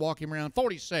up, but walk him around.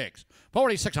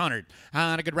 4,600,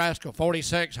 and a good rascal,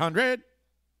 4,600.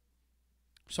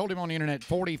 Sold him on the internet,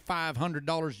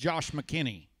 $4,500, Josh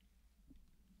McKinney.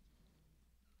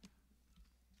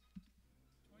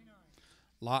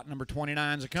 Lot number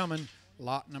 29 is a-coming.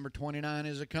 Lot number 29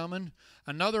 is a-coming.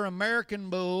 Another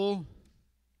American bull.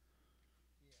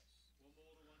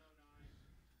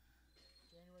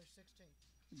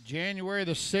 January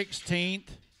the 16th.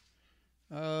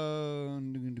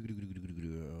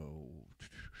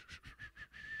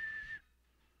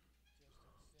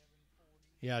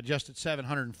 Yeah, just at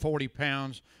 740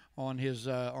 pounds on his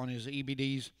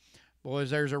EBDs. Boys,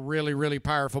 there's a really, really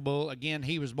powerful bull. Again,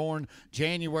 he was born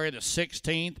January the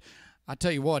 16th. I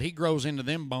tell you what, he grows into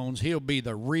them bones. He'll be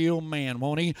the real man,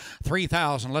 won't he?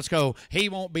 3,000. Let's go. He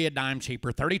won't be a dime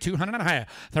cheaper. 3,200 and a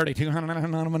half. 3,200 and a half.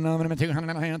 200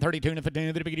 and a half. 32 and a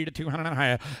half. 200 and a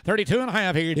half. 32 and a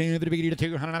half here. 200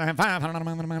 and a half. 500 and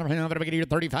a half.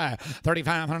 35.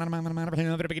 3,500 and a half.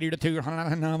 200 and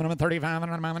a half. 35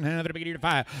 and a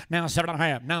half. Now 7 and a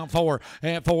half. Now 4.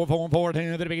 4.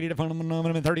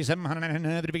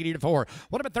 3,700 and 4.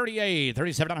 What about 38?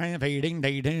 37 and a half.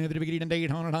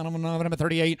 800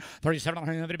 38, 37 and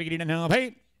a half,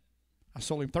 8. I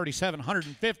sold him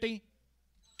 3,750.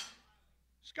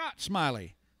 Scott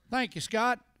Smiley. Thank you,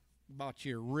 Scott. Bought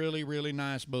you a really, really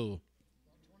nice bull.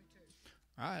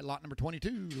 All right, lot number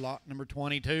 22. Lot number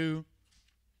 22.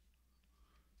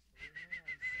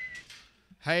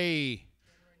 Hey,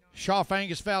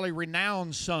 Shaw-Angus Valley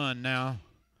renowned son now.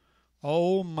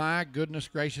 Oh, my goodness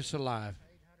gracious alive.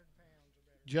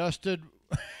 Justed.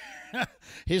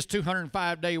 His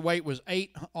 205-day weight was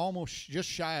almost just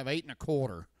shy of 8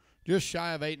 1/4. Just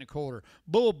shy of 8 1/4.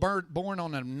 Bull born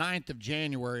on the 9th of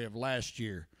January of last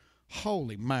year.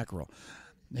 Holy mackerel.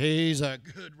 He's a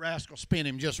good rascal. Spin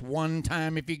him just one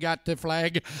time if you got the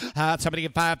flag. Somebody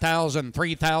get $5,000,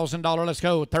 $3,000. Let's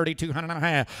go. 3,200 and a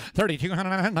half.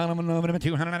 3,200 and a half. 200 and a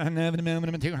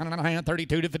half. 200 and a half.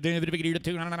 32 to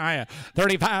 200 and a half.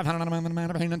 3,500 and a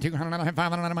half. 200 and a half.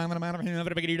 500 and a half.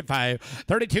 5.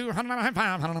 3,200 and a half.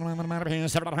 500 and a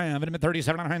half. 7 and a half.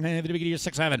 37 and a half.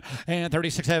 6, 7. And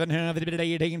 36, 7.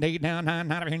 8 down.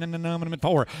 9.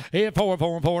 4.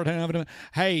 4.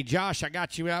 Hey, Josh, I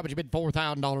got you out, but you bid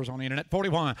 $4,000 on the internet.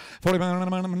 41, 41,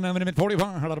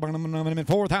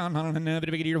 4,000,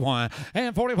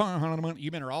 and 41. You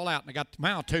been all out, and I got them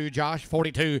out too, Josh.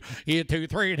 42, 2, 3, 2,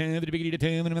 3,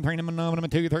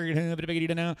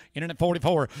 now. Internet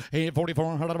 44,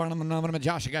 44.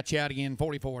 Josh, I got you out again.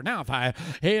 44. Now 5,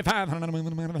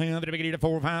 500,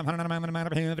 4,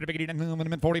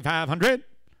 500, 4,500,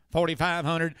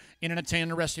 4,500. Internet 10.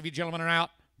 The rest of you gentlemen are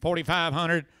out.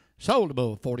 4,500. Sold a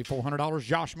bull. $4,400.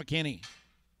 Josh McKinney.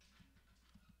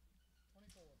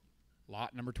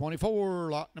 Lot number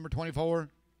 24. Lot number 24.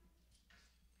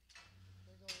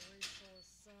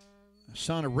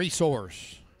 Son of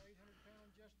Resource.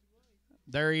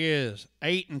 There he is.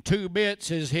 8 2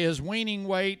 bits is his weaning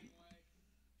weight.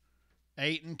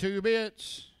 8 2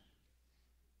 bits.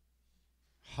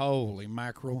 Holy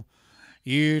mackerel.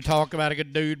 You talk about a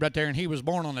good dude right there. And he was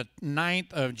born on the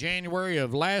 9th of January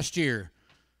of last year.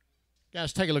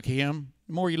 Guys, take a look at him.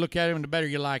 The more you look at him, the better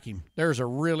you like him. There's a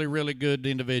really, really good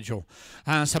individual.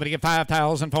 Somebody get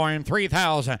 5,000 for him.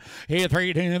 3,000. Here,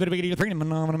 3, 2, 3, 3,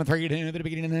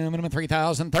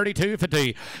 3,000. 32,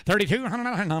 50.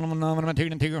 3,200.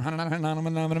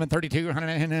 3,200.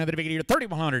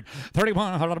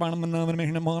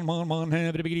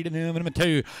 3,100.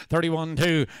 2. 31,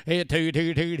 2.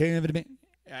 2.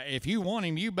 If you want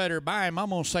him, you better buy him. I'm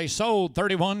going to say sold.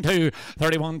 31, 2.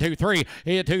 31, 2, 3.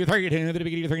 2,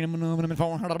 3.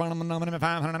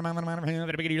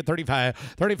 400. 35.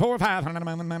 34, 500. 4, 500.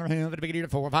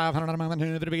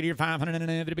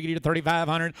 500.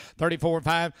 3,500. 34,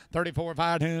 5. 34,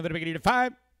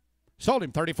 5. Sold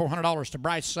him $3,400 to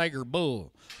Bryce Sager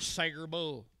Bull. Sager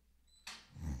Bull.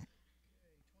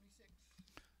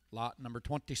 Lot number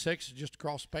 26 just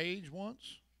across the page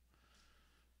once.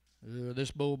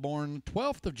 This bull born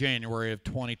 12th of January of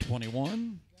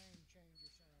 2021.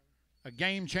 A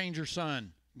game changer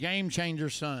son. Game changer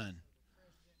son.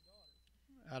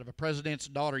 Out of a president's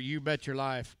daughter, you bet your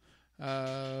life.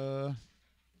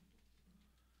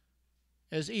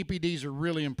 As EPDs are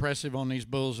really impressive on these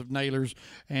bulls of Naylor's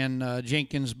and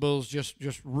Jenkins bulls,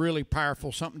 just really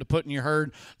powerful, something to put in your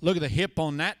herd. Look at the hip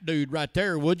on that dude right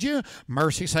there, would you?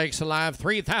 Mercy sakes alive,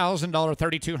 $3,000,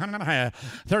 $3,200,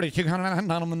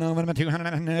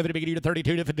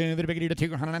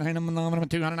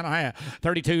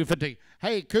 $32.50.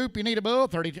 Hey, Coop, you need a bull?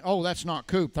 30. Oh, that's not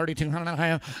Coop.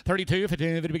 $3,200,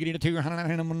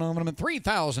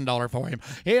 $3,000 for him.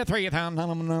 Yeah,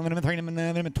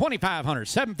 $3,000, $2,500.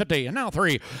 $750 and now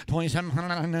 $3,700,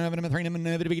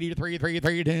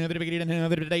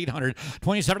 $800,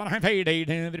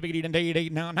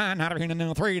 $27 now $900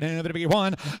 now $3 and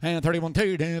 $31 $2 $31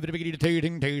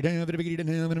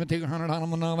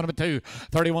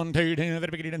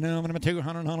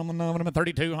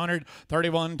 $3200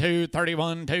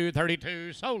 $31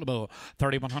 $32 sold a bull.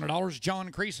 $3,100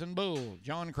 John Creason bull.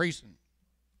 John Creason.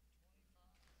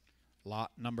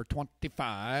 Lot number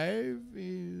 25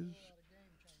 is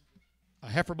a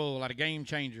heifer bull at a game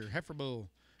changer. Heifer bull.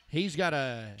 He's got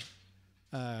a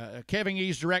Kevin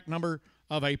E's direct number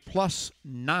of a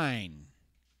 +9.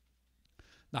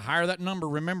 The higher that number,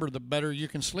 remember, the better you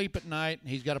can sleep at night.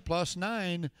 He's got a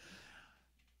 +9.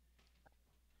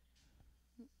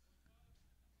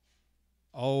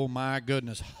 Oh, my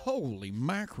goodness. Holy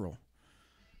mackerel.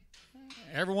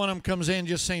 Every one of them comes in,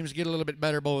 just seems to get a little bit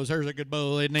better, boys. There's a good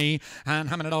bull, isn't he? And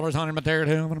how many dollars on him up there?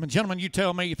 Gentlemen, you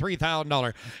tell me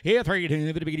 $3,000. Yeah,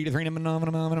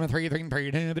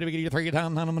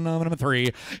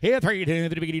 $3,000. Yeah,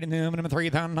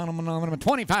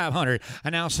 $2,500.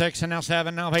 And now 6, and now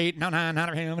 7, now 8, now 9,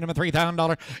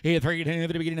 $3,000. Yeah,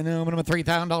 $3,000 now,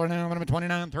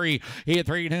 $29,300. Yeah,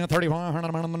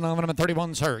 $3,100,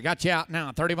 31, sir. Got you out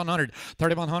now, $3,100,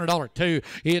 $3,100. 2,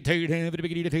 yeah, 2,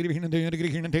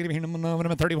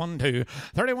 31 2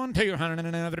 31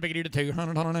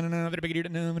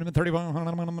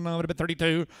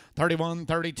 32 31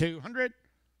 3200.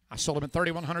 I sold him at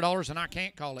 $3,100 and I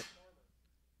can't call it.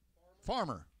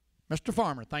 Farmer, Mr.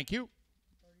 Farmer, thank you.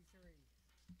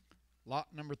 Lot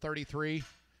number 33.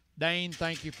 Dane,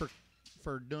 thank you for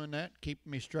doing that,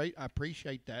 keeping me straight. I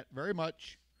appreciate that very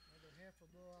much.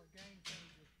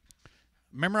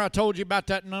 Remember I told you about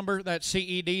that number, that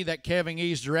CED, that Kevin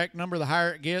E's direct number, the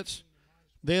higher it gets?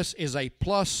 This is a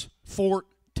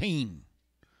 +14.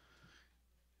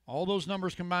 All those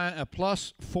numbers combined, a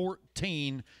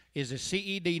 +14 is a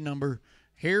CED number.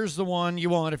 Here's the one you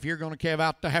want if you're going to kev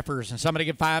out the heifers, and somebody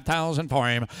get $5,000 for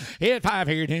him. Hit 5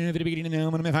 here,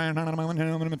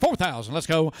 4,000. Let's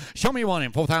go. Show me one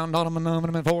in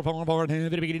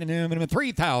 $4,000.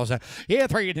 3,000. Yeah,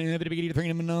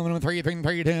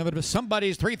 3.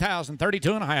 Somebody's 3,000.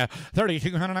 32 and a half.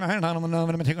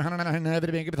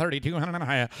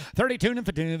 3,200. 32.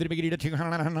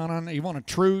 You want a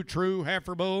true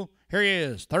heifer bull? Here he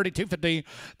is, 3250,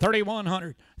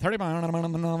 3,100,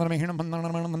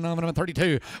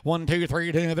 32, 1, 2,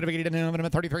 3,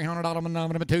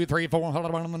 3,300, 2, 3, 4,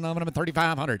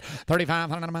 3,500,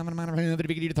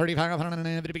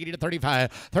 3,500,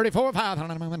 35, 34,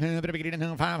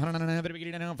 500,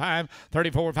 500,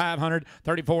 34, 500,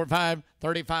 34, 5,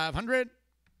 3,500.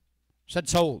 Said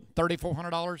sold,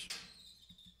 $3,400.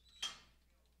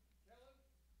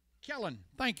 Kellen,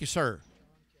 thank you, sir.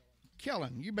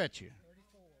 Kellen, you bet you.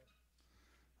 34.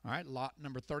 All right, lot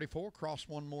number 34. Cross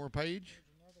one more page.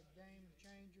 Another game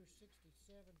changer,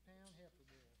 67-pound heifer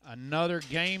bull. Another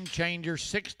game changer,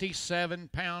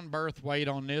 67-pound birth weight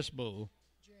on this bull.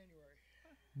 January.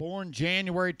 Born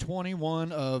January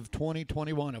 21 of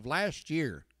 2021 of last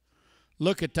year.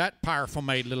 Look at that powerful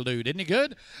made little dude. Isn't he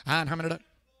good? And how many?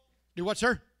 Do what,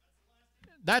 sir?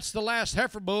 That's the last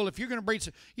heifer bull. If you're going to breed,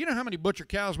 you know how many butcher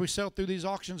cows we sell through these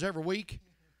auctions every week?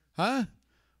 Huh?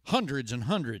 Hundreds and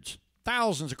hundreds.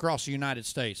 Thousands across the United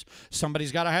States.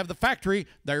 Somebody's got to have the factory.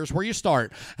 There's where you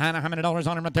start. And how many dollars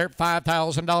on him right there?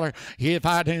 $5,000. If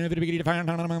I do,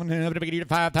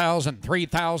 5,000.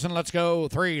 3,000. Let's go.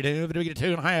 3.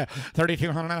 2.5.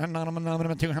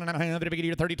 3,200.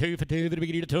 200. 32.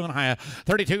 2.5.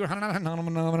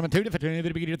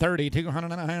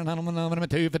 3,200.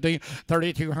 32.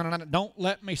 3,200. Don't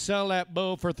let me sell that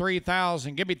bull for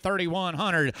 3,000. Give me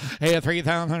 3,100.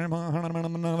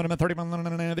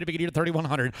 3,000.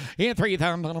 3,100. In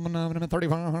 3,000.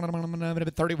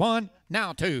 3,100. 31.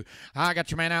 Now 2. I got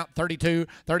your man out. 32.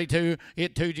 32.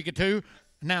 Hit 2. Did you get 2?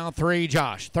 Now 3,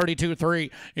 Josh. 32,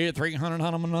 3. 300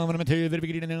 on them, 2.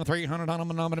 Now 300 on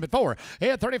them, 4.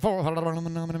 34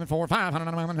 on 4. 500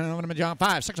 on them, John.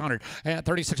 5. 600.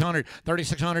 3,600.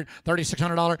 3,600.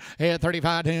 $3,600.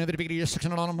 35.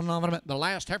 600 on them. The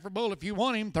last heifer bull, if you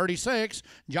want him, 36.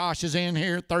 Josh is in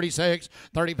here. 36.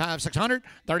 35, 600.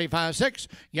 35, 6.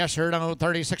 Yes or no?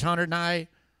 3,600. And I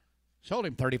sold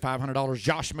him $3,500.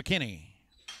 Josh McKinney.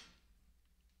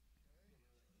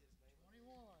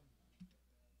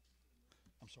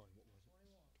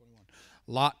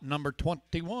 Lot number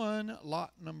 21.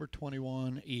 Lot number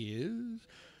 21 is,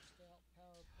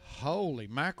 holy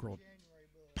mackerel,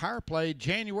 Power Play,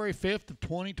 January 5th of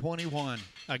 2021.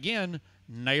 Again,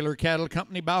 Naylor Cattle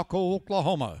Company, Balco,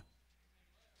 Oklahoma.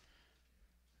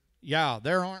 Yeah,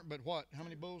 there aren't, but what? How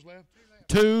many bulls left?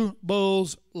 2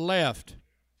 bulls left.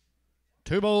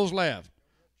 2 bulls left.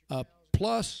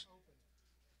 Plus,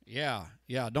 yeah,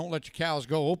 don't let your cows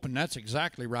go open. That's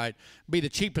exactly right. Be the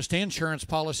cheapest insurance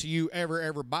policy you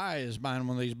ever buy is buying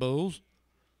one of these bulls.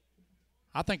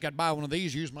 I think I'd buy one of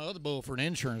these, use my other bull for an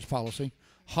insurance policy.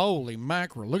 Holy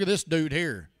mackerel. Look at this dude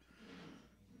here.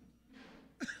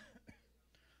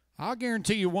 I'll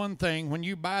guarantee you one thing. When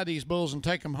you buy these bulls and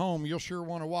take them home, you'll sure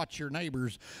want to watch your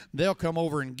neighbors. They'll come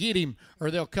over and get him,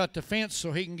 or they'll cut the fence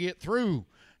so he can get through.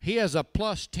 He has a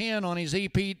plus 10 on his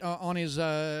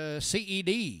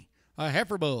CED. A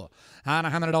heifer bull.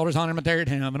 $100 on him.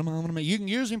 You can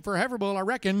use him for a heifer bull, I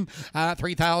reckon.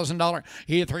 $3,000.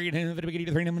 Here, $3,000. Here,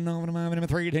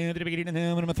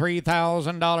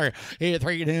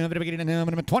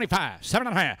 $3,000. 25.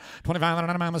 7.5.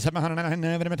 25.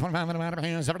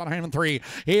 700. 3.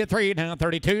 Here, 3 down.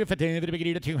 32.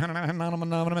 200.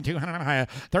 200.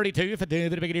 32.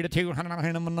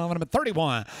 200.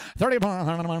 31.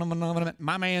 31.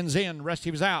 My man's in. Rusty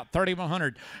was out.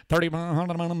 3,100.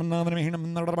 3,100.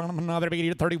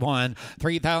 31,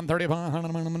 3,000,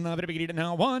 31,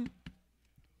 now 1.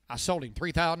 I sold him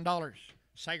 $3,000.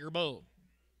 Sager bull.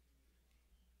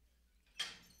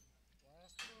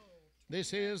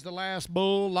 This is the last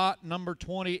bull, lot number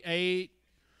 28.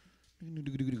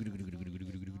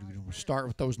 We'll start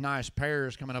with those nice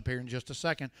pairs coming up here in just a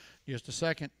second. Just a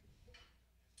second.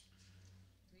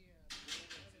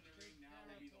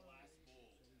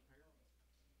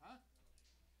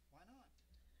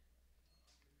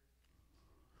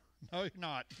 No, you're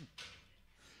not.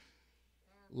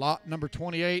 Lot number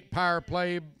 28, Power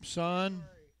Play, son.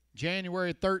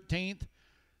 January 13th.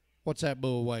 What's that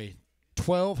bull weigh?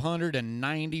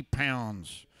 1,290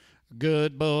 pounds.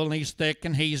 Good bull, and he's thick,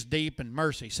 and he's deep, and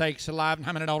mercy sakes alive, and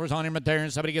how many dollars on him right there,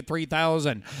 and somebody get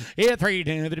 3,000. Yeah, 3,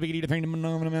 3,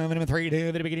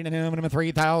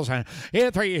 3,000. Yeah,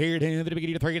 3 here,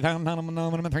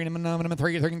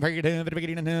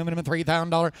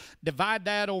 3,000. Divide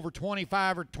that over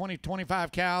 25 or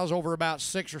 25 cows over about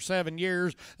 6 or 7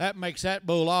 years. That makes that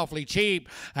bull awfully cheap.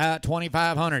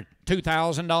 $2,500.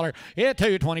 $2,000. Yeah,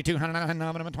 2,200.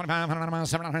 2,500.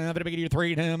 700.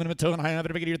 3,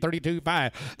 2.5.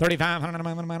 32.5.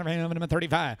 3,500.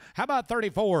 35. How about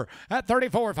 34? At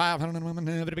 34,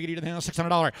 $500.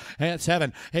 $600. At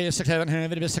 7.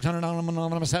 600.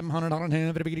 600.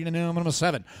 700.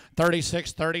 7.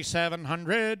 36.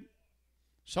 3,700.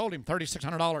 Sold him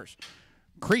 $3,600.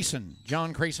 Creason,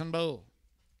 John Creason bull.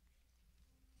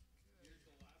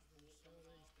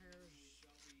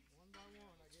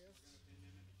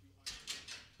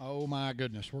 Oh my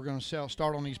goodness, we're going to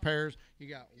start on these pairs. You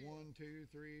got 1, 2,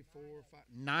 3, 4, 5,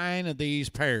 9 of these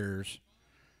pairs.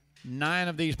 9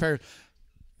 of these pairs.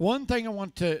 One thing I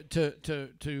want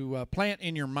to plant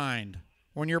in your mind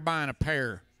when you're buying a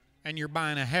pair and you're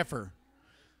buying a heifer.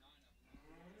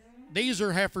 These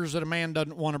are heifers that a man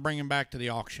doesn't want to bring them back to the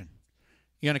auction.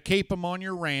 You're going to keep them on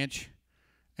your ranch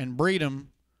and breed them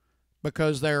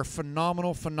because they're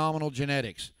phenomenal, phenomenal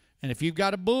genetics. And if you've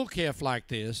got a bull calf like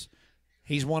this,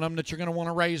 he's one of them that you're going to want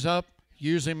to raise up,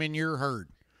 use him in your herd.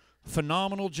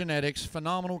 Phenomenal genetics,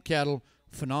 phenomenal cattle,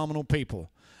 phenomenal people.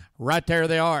 Right there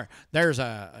they are.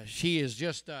 She is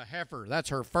just a heifer. That's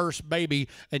her first baby,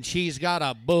 and she's got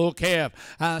a bull calf.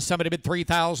 Somebody bid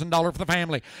 $3,000 for the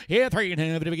family. Yeah,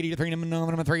 3,000.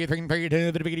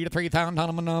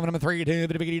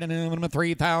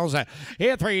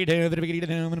 Yeah,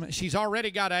 3,000. She's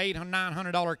already got an $800,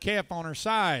 $900 calf on her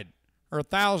side. or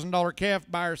 $1,000 calf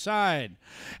by her side.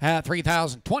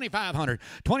 3,000, 2,500,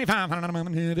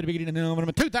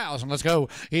 2,500, 2,000. Let's go.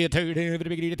 2,000.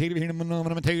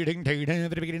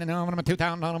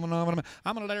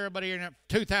 I'm gonna let everybody in.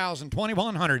 2,000,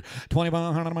 2,100,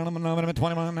 2,100,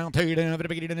 21,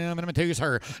 2,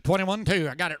 sir. 21, 2.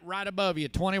 I got it right above you.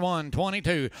 21,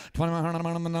 22,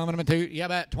 21, 2. Yeah,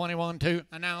 bet 21, 2.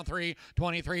 And now 3,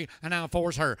 23. And now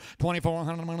 4, sir.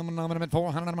 2,400,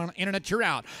 400. Internet, you're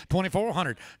out.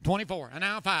 2,400, 24. And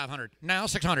now 500. Now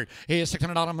 600. Here's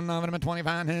 $600.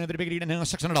 25. Now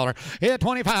 $600. Here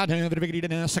 25.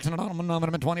 Now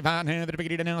 $600. 25.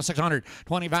 Now 600.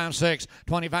 25, 6.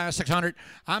 25, 600.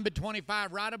 I'm at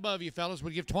 25 right above you, fellas.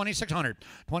 We'll give 2,600.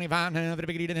 25. Now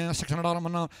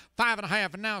 $600.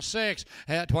 5.5. And now 6.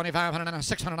 2,500. Now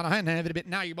 600.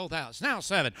 Now you're both out. Now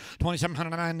 7.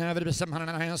 2,700. Now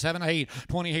 700. 7, 8.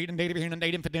 28 and 8 and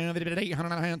 8 and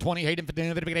 800. 28 and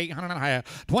 800.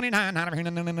 29. 29.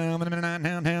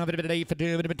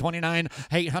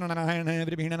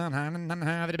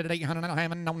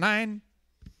 800.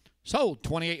 Sold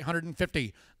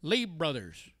 2,850. Lee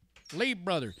Brothers.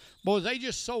 Boys, they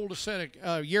just sold a set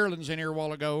of yearlings in here a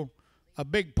while ago. A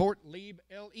big port Lieb,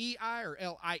 L-E-I or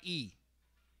L-I-E?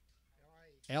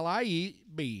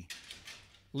 L-I-E-B.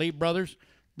 Lee Brothers.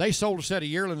 They sold a set of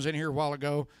yearlings in here a while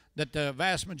ago that the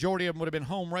vast majority of them would have been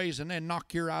home raised and then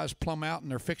knock your eyes plumb out,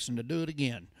 and they're fixing to do it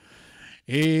again.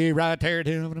 Right there.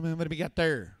 What do we got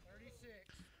there?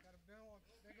 36. Got a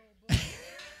big old bull.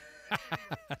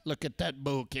 Look at that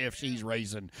bull calf she's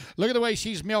raising. Look at the way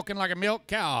she's milking like a milk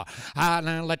cow.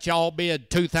 I'll let y'all bid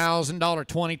 $2,000,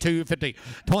 $2,250,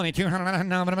 $2,200,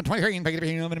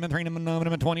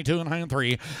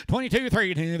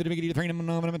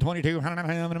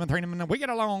 $22,300. We got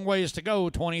a long ways to go.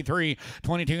 23,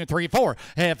 22, 3, 4.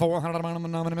 400,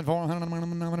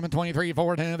 23,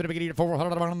 4,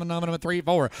 3,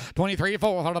 4, 23,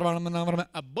 400.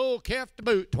 A bull calf to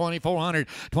boot. 2,400,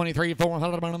 23,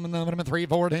 400. 3,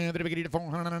 4,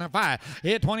 405.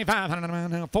 Yeah,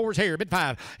 2,500. 4's here. Bid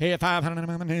 5. Yeah,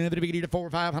 500. 4,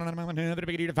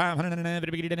 500.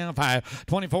 500. 5.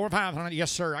 24, 500.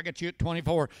 Yes, sir. I got you at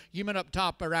 24. You meant up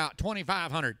top or out.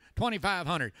 2,500.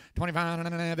 2,500.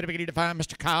 2,500. 5.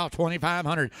 Mr. Kyle.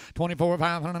 2,500. 24,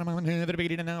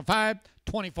 500. 5.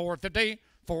 24, 50.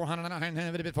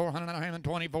 400. 400.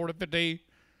 24 to 50.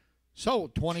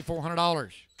 Sold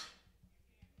 $2,400.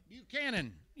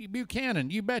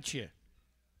 Buchanan, you betcha.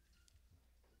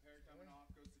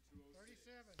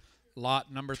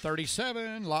 Lot number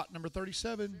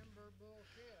 37.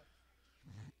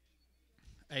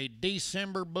 A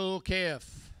December bull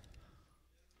calf.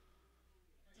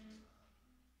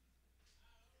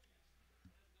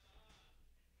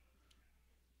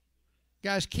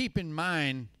 Guys, keep in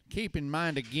mind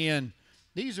again,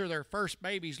 these are their first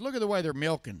babies. Look at the way they're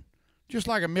milking. Just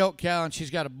like a milk cow, and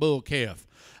she's got a bull calf.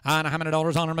 I know how many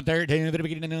dollars on them at there.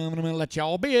 I'm gonna let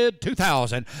y'all bid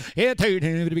 $2,000. Yeah,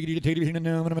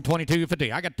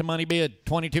 22.50. I got the money bid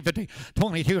 22.50.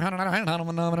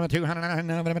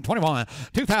 2,200. 21.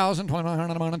 2,000.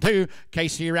 2,102.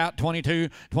 Casey, you're out. 22.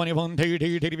 21.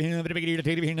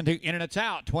 2. Internet's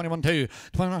out. 21. 2.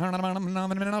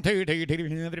 2,100. 2.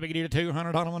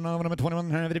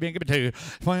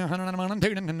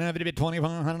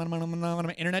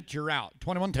 Internet, you're out.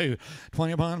 21. 2.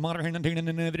 21.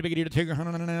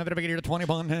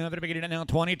 21, now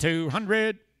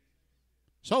 2,200.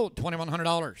 Sold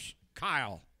 $2,100.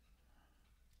 Kyle.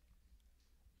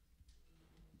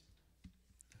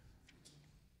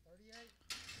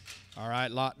 All right,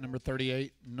 lot number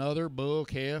 38. Another bull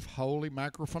calf. Holy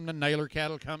mackerel, from the Naylor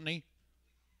Cattle Company.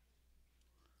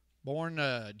 Born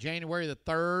January the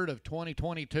 3rd of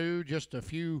 2022, just a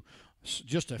few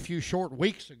short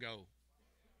weeks ago.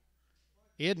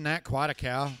 Isn't that quite a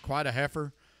cow, quite a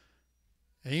heifer?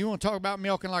 And you want to talk about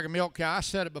milking like a milk cow? I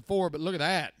said it before, but look at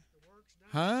that.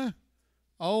 Huh?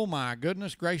 Oh, my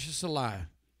goodness gracious alive.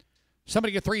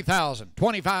 Somebody get 3,000,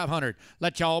 2,500.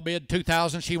 Let y'all bid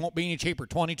 2,000. She won't be any cheaper.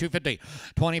 22.50,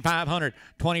 2,500,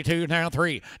 22 now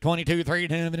 3, 22 3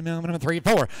 3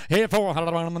 4. Here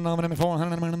 400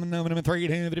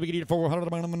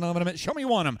 400 show me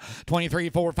one of them. 23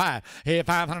 4 5. Here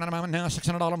 500 now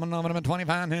 $600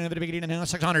 25 now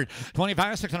 600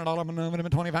 25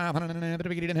 $600 25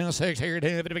 now 6 here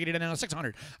now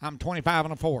 600. I'm 25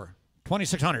 and a 4.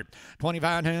 2,600,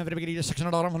 25,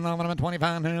 $600,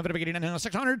 25, now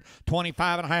 600,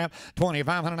 25 and a half,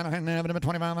 2,500,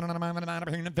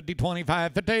 25, 50,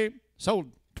 25, 50.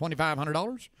 Sold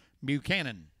 $2,500.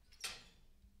 Buchanan.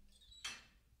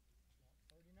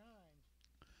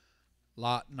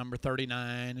 Lot number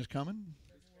 39 is coming.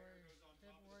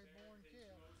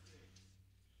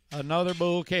 Another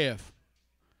bull calf.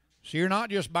 So you're not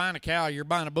just buying a cow, you're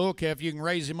buying a bull calf. You can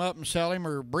raise him up and sell him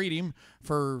or breed him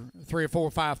for $3,000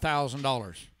 or $4,000 or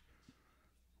 $5,000.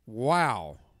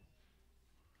 Wow.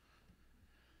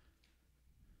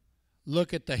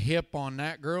 Look at the hip on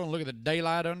that girl and look at the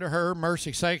daylight under her.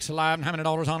 Mercy sakes alive. And how many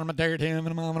dollars on them? There, Tim.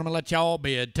 I'm going to let y'all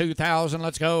bid. $2,000.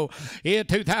 Let's go. Yeah,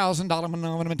 $2,000.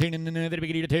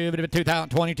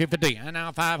 2250. And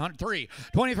now 500. 3,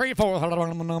 23, 4,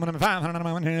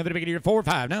 500. 4,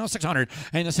 5. Now 600.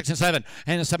 And a 6 and 7.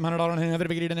 And a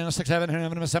 $700. Now 6, 7.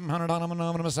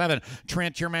 $700. 7.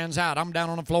 Trent, your man's out. I'm down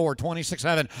on the floor. 26,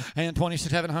 7. And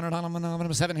 26,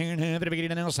 700. 7 here.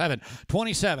 Now 7.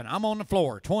 27. I'm on the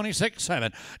floor. 26.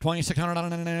 7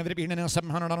 $2,600 now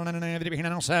 700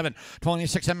 now 7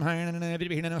 26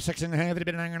 700 now 6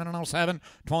 now 7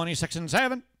 26 and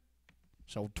 7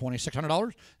 so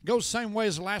 $2,600 goes the same way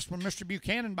as the last one Mr.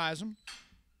 Buchanan buys them.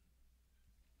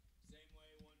 Same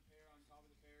way, one pair on top of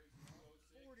the pairs.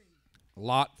 40.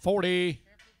 Lot 40.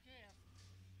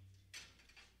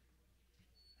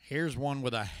 Here's one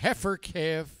with a heifer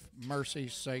calf. Mercy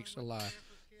sakes alive.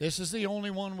 This is the only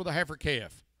one with a heifer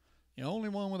calf. The only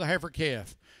one with a heifer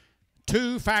calf.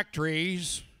 2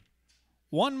 factories,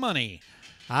 1 money.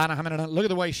 Look at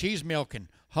the way she's milking.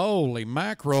 Holy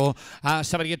mackerel.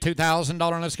 Somebody get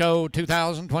 $2,000. Let's go.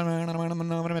 2,000,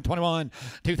 21,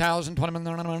 2,000,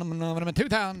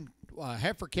 2,000.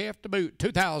 Heifer calf to boot.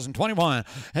 2021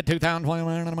 at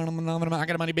 2021. I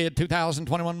got a money bid.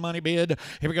 2021 money bid.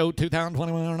 Here we go.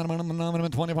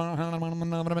 2021.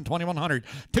 2100.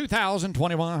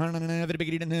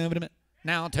 2021.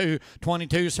 Now 2,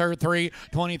 22, sir, 3,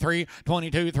 23,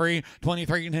 22, 3,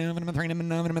 23,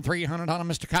 300 on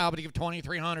Mr. Kyle, but give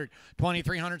 2,300,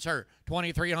 2,300, sir,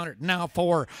 2,300. Now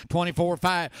 4, 24,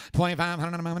 5,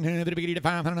 2,500, 500,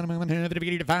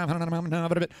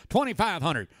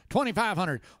 2,500,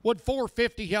 2,500. Would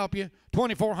 450 help you?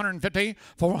 2,450,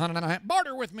 400.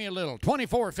 Barter with me a little.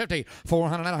 2,450,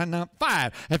 400.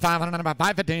 5 at 500,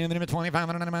 550,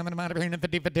 2,500,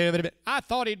 50. I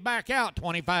thought he'd back out.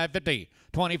 2,550,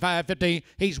 2,550.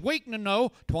 He's weak to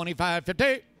know.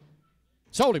 2,550.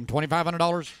 Sold him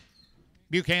 $2,500.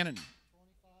 Buchanan.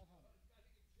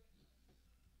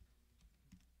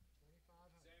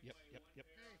 Yep.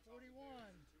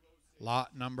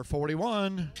 Lot number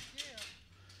 41.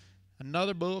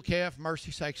 Another bull calf, mercy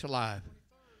sakes alive.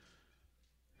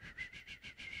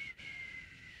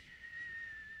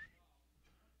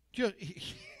 Just,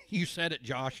 you said it,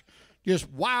 Josh. Just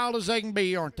wild as they can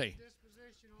be, aren't they?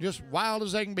 Just wild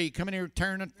as they can be. Come in here,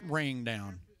 turn the ring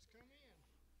down.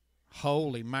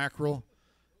 Holy mackerel.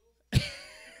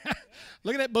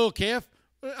 Look at that bull calf.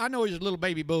 I know he's a little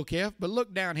baby bull calf, but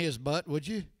look down his butt, would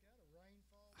you?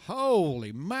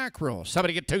 Holy mackerel.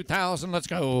 Somebody get 2,000. Let's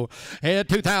go. At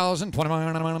 2,000.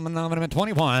 21. At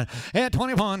 21.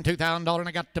 $2,000. And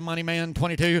I got the money, man.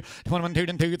 22. 21, 2,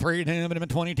 2, 3.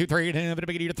 22,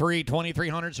 3. 3.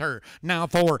 2,300, sir. Now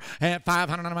 4. At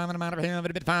 500. 500.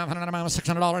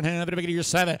 $600.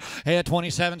 7. At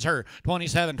 27, sir.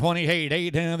 27. 28.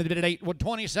 8. 8. Would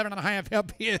 27 and a half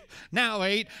help you? Now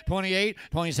 8. 28.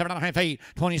 27 and a half. 8.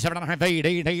 27 and a half. 8.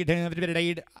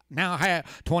 8. Now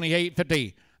half. 28.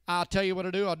 50. I'll tell you what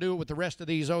I'll do. I'll do it with the rest of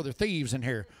these other thieves in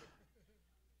here.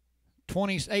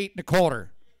 28 and a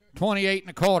quarter. 28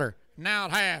 and a quarter. Now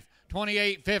at half.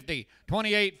 28.50.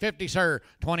 28.50, sir.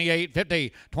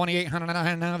 28.50.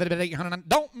 2,800.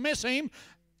 Don't miss him.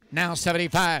 Now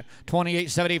 75.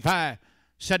 28.75.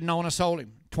 Said no, and I sold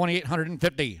him.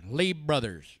 2,850. Lee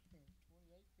Brothers.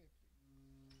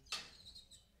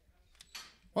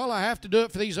 Well, I have to do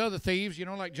it for these other thieves, you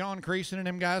know, like John Creason and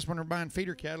them guys when they're buying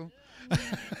feeder cattle.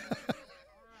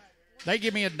 They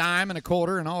give me a dime and a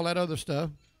quarter and all that other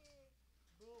stuff.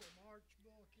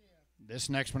 This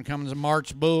next one comes a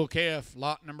March bull calf,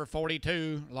 lot number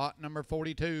 42. Lot number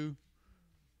 42.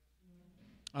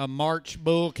 A March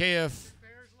bull calf.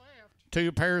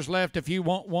 2 pairs left. If you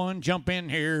want one, jump in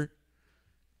here.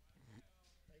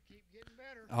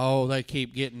 Oh, they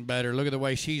keep getting better. Look at the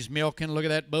way she's milking. Look at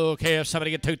that bull calf.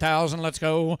 Somebody get 2,000. Let's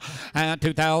go.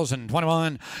 2,000.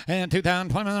 21. And 2,000.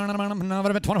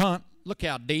 21. Look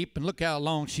how deep and look how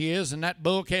long she is. And that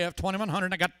bull calf,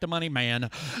 2,100. I got the money,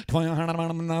 man.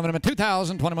 2,000.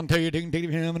 2,000. 21. 2.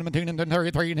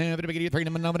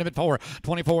 33. 4.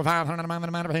 24. 500.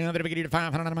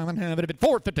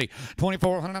 450.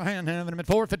 2,400.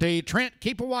 450. Trent,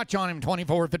 keep a watch on him.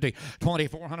 2,450.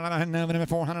 2,400.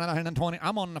 420.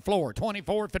 I'm on the floor.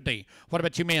 2,450. What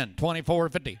about you men?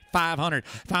 2,450. 500.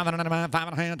 500.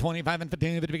 500. 25 and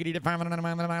 50. 500.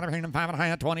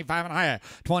 500. 25 and a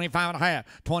half. 25 25 and a half,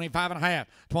 25 and a half,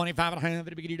 25 and a half,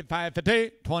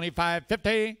 550,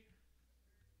 25.50.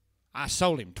 I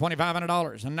sold him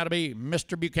 $2,500, and that'll be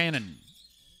Mr. Buchanan.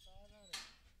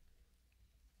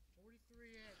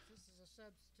 43X, this is a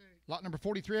substitute. Lot number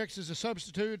 43X is a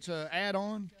substitute. It's an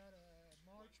add-on. Got a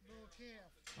March bull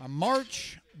calf. A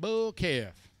March bull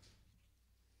calf.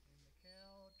 And the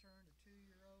cow turned a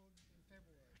 2-year-old in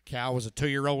February. Cow was a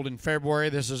 2-year-old in February.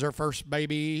 This is her first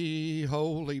baby.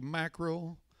 Holy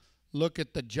mackerel. Look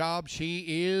at the job she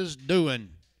is doing.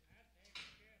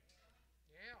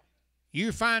 Yeah.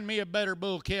 You find me a better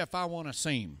bull calf, I want to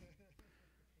see him.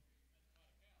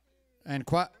 And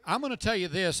I'm going to tell you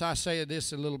this. I say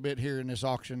this a little bit here in this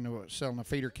auction, selling the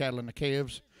feeder cattle and the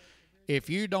calves. If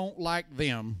you don't like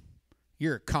them,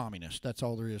 you're a communist. That's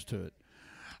all there is to it.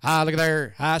 Look at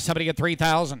there. Somebody get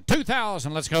 3,000.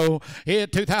 2,000. Let's go.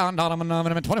 Hit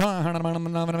 $2,000. 2,500.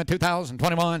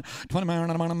 2021.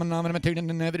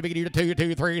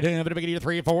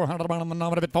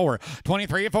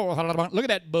 23, 400. Look at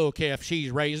that bull calf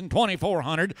she's raising.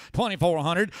 2,400.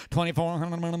 2,400.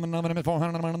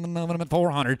 2,400.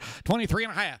 400. 23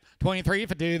 and a half. 23,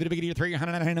 50,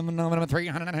 300,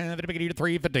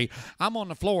 350. I'm on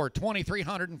the floor.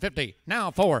 2,350. Now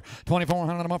 4.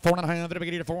 2,400.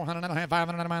 400. 400 and a half,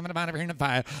 500 and a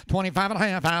half, 25 and a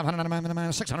half, 500 and a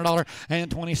half, $600,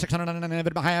 and 2,600 and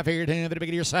a half here,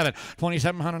 7,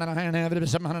 2,700 and a half,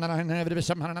 700 and a half,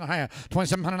 700 and a half,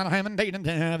 2,700 and a half, and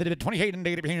 28 and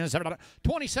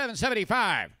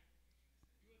 27.75.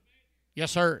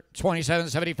 Yes, sir.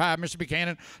 27.75, Mr.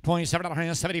 Buchanan.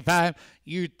 27.75.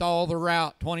 You thaw the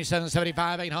route.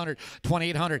 27.75, 800,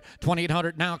 2,800,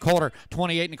 2,800. Now a quarter.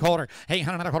 28 and a quarter.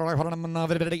 800 and a quarter. 800 and a quarter.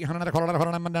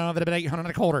 800 and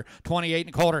a quarter. 28 and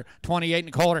a quarter. 28 and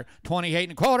a quarter. 28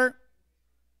 and a quarter.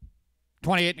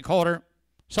 28 and a quarter.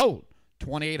 Sold.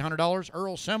 $2,800.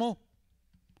 Earl Simmel.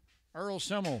 Earl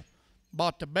Simmel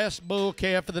bought the best bull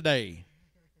calf of the day.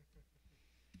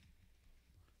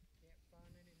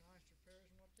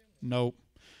 Nope.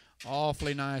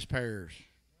 Awfully nice pairs.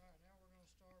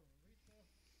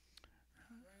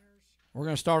 We're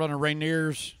going to start on the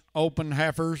Rainier's Open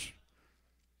Heifers.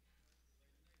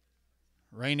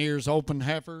 Rainier's Open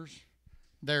Heifers.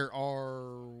 There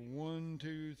are 1,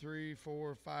 2, 3,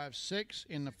 4, 5, 6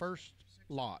 in the first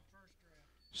lot.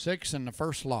 6 in the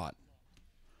first lot.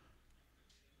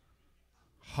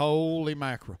 Holy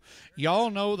mackerel.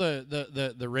 Y'all know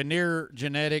the Rainier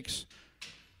genetics.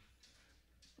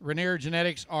 Rainier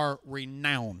genetics are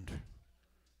renowned.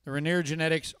 The Rainier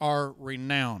genetics are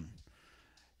renowned.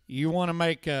 You want to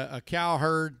make a cow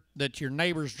herd that your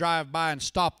neighbors drive by and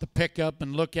stop the pickup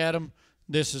and look at them,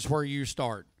 this is where you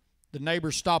start. The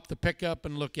neighbors stop the pickup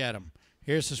and look at them.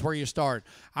 This is where you start.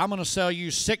 I'm going to sell you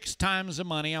 6 times the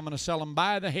money. I'm going to sell them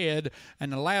by the head,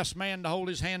 and the last man to hold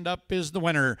his hand up is the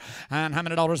winner. And how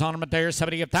many dollars on them there?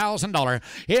 $78,000.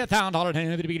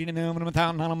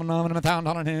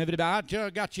 $1,000. I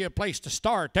got you a place to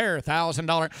start there. $1,000.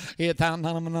 $1,000.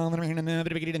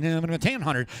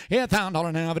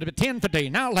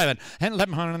 $10,000. Now 11. And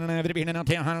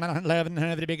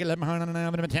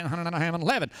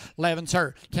 1,100. 11,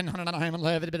 sir.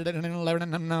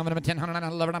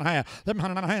 11 and a half,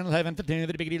 11 and a half, 11, 15,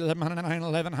 11 and a half,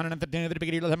 11,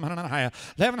 150, 11 and a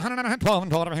half, 11 and a half, 12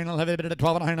 and 12, 11,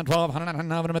 12 and a half,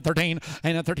 12, 13,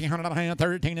 and 1,300 and a half,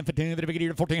 13 and 15,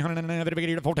 1,400 and a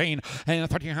half, 14, and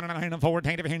 1,300 and a half,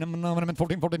 14,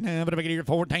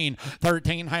 14,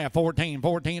 13 half, 14,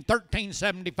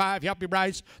 1375, help you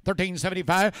Bryce,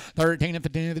 1375, 13 and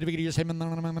 15,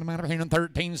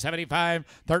 1375,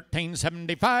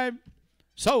 1375.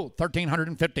 So,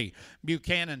 1,350.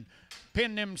 Buchanan,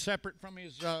 pin them separate from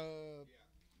his,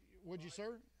 would you,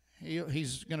 sir?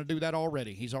 He's going to do that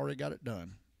already. He's already got it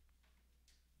done.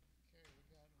 Okay, we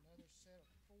got another set of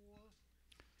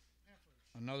 4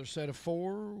 heifers. Another set of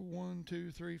 4. 1,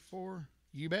 2, 3, 4.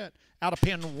 You bet. Out of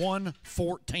pin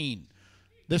 114.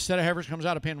 This set of heifers comes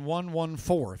out of pin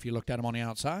 114, if you looked at them on the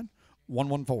outside.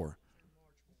 114.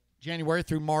 January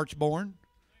through March born.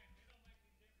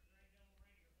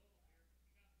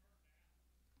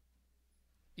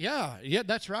 Yeah,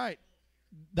 that's right.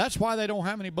 That's why they don't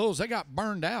have any bulls. They got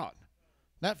burned out.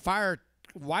 That fire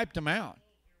wiped them out.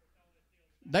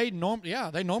 They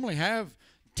normally have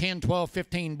 10, 12,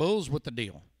 15 bulls with the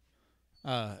deal.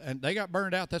 And they got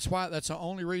burned out. That's the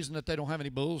only reason that they don't have any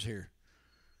bulls here.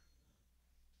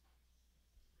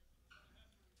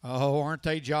 Oh, aren't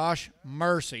they, Josh?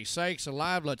 Mercy sakes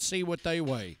alive. Let's see what they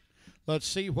weigh. Let's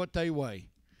see what they weigh.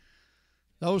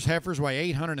 Those heifers weigh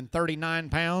 839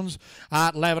 pounds.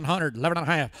 1,100, 11 and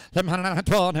a half, 1,100,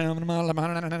 12,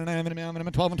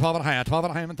 12 and a half, 12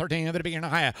 and a half, and 13, a bit bigger and a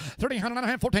half, 13 and a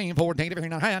half, 14, 14, a bit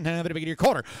and a half, a bit bigger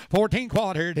quarter, 14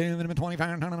 quarter, 25,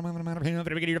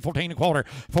 14 quarter,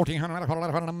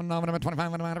 1400,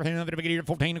 25, a bit bigger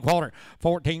 14 quarter,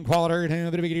 14 quarter,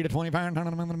 a bit bigger 25,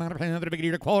 a bit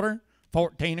bigger quarter,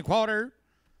 14 a quarter.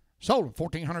 Sold them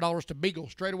 $1,400 to Beagle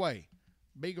straight away.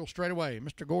 Beagle straight away.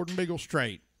 Mr. Gordon Beagle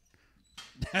straight.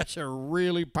 That's a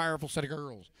really powerful set of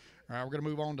girls. All right, we're going to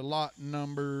move on to lot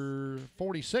number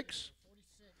 46.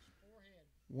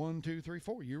 1, 2, 3,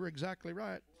 4. You were exactly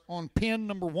right. On pin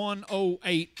number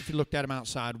 108, if you looked at them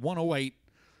outside, 108.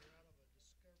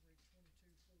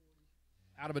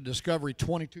 Out of a Discovery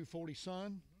 2240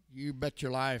 Sun. You bet your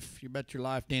life. You bet your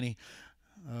life, Denny.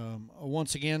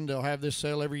 Once again, they'll have this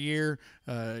sale every year.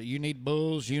 You need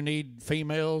bulls, you need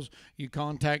females, you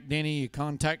contact Denny, you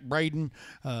contact Braden.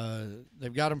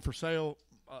 They've got them for sale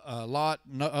a lot,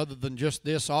 no, other than just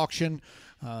this auction.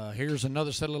 Here's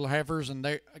another set of little heifers,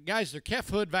 and guys, they're calf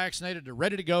hood vaccinated. They're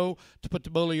ready to go to put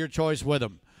the bull of your choice with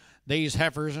them. These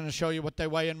heifers, and I'll show you what they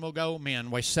weigh, and we'll go. Men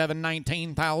weigh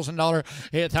 $719,000.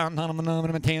 It's on them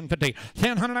 1050.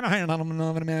 1000 and a hand on them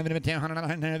 1000 and a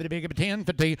hand. Big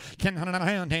 1050. 1000 and a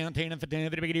hand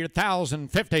 1050. Big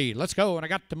 1050. Let's go. And I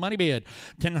got the money bid.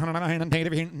 1000 and a hand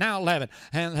now 11.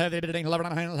 And 11 and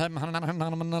a hand 1100 and a hand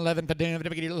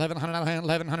 1150. 1100 and a hand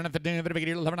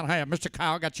 1150. 11 and a half. Mr.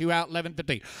 Kyle got you out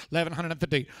 1150.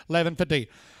 1150. 1150.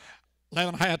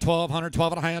 11 and a half, 1200,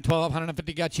 12 and a half,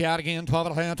 1250 got you out again, 12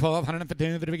 and a half,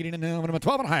 1250,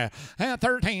 12 and a half,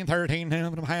 13, 13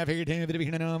 and a half here,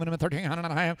 1300 and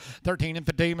a half, 13 and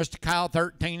 50, Mr. Kyle,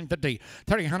 1350,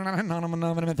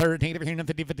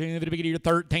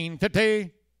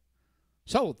 1350,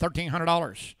 so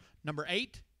 $1,300. Number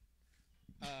 8,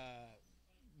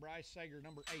 Bryce Sager,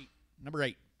 number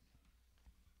 8.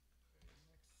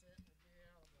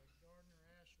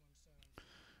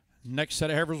 Next set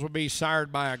of heifers will be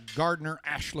sired by a Gardner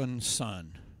Ashland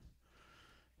son.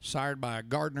 Sired by a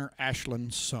Gardner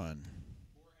Ashland son.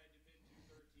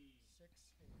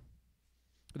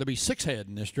 There'll be 6 head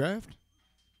in this draft.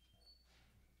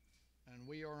 And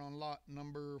we are on lot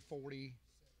number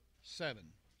 47.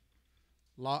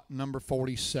 Lot number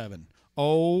 47.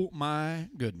 Oh my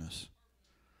goodness.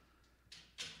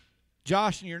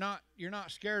 Josh, you're not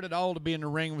scared at all to be in the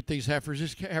ring with these heifers.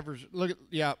 These heifers, look at,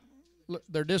 yeah.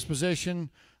 Their disposition,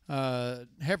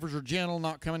 heifers are gentle,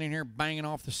 not coming in here banging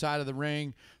off the side of the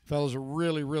ring. Fellas, a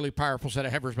really, really powerful set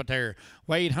of heifers, but they're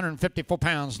weigh 854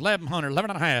 pounds, 1100,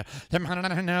 11 and a half, 1100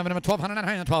 and a half, 1200 and a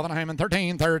half, 12 and a half, and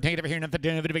 13, 13 over here, and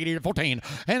 15, 14,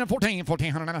 and 14,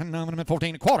 1400 and a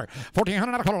 14 a quarter,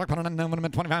 1400 and a quarter, 25 and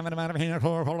a half,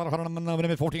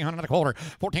 1400 and a quarter,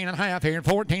 14 and a half here,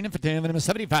 14 and 15, and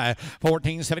 75,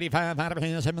 14, 75 out of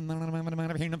here, 7,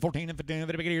 14 and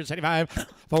 15, 75,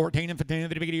 14 and 15,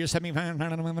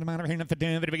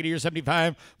 75,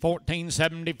 75, 14,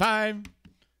 75.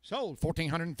 Sold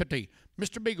 $1,450.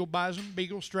 Mr. Beagle buys them.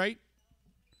 Beagle straight.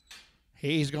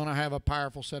 He's going to have a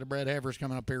powerful set of bred heifers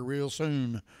coming up here real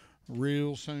soon.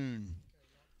 Real soon.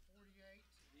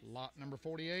 Lot number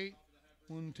 48.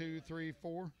 1, 2, 3,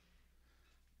 4.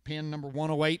 Pin number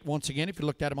 108. Once again, if you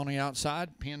looked at them on the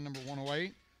outside, pin number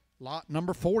 108. Lot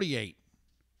number 48.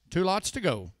 2 lots to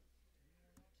go.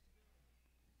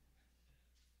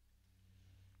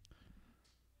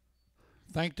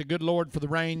 Thank the good Lord for the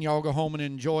rain. Y'all go home and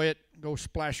enjoy it. Go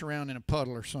splash around in a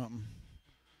puddle or something.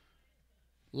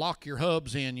 Lock your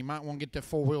hubs in. You might want to get that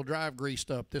 4-wheel drive greased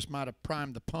up. This might have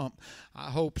primed the pump.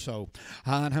 I hope so.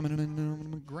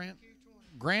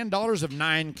 Granddaughters of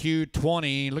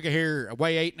 9Q20. Look at here.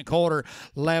 Weigh 8 and a quarter.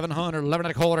 1100. 11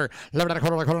 and a quarter. 11 and a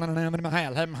quarter. 11 and a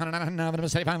half.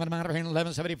 1175.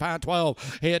 1175.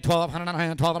 12. Hit 1200 and a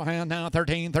half. 12 and a half. Now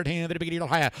 13. 13. The big deal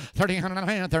half. 1300 and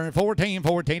a half. 14.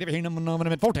 14.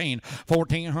 14.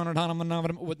 1400 on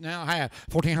them. With now half.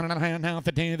 1400 and a half. Now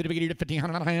 15. The big deal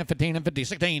 1500 and a half. 15 and 50.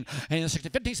 16. And 60.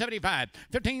 15. 75.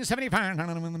 15. 75.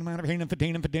 15 and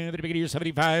 15. The big deal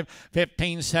 75.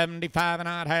 15. 75. And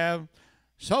I'd have.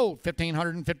 Sold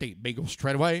 $1,550. Beagle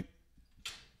straight away.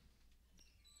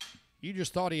 You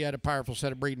just thought he had a powerful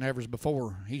set of breeding heifers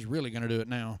before. He's really going to do it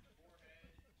now.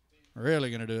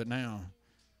 Really going to do it now.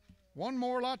 One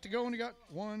more lot to go, and you got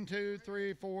 1, 2,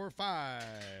 3, 4, 5.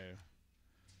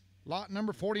 Lot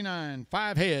number 49.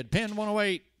 5 head. Pin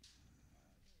 108.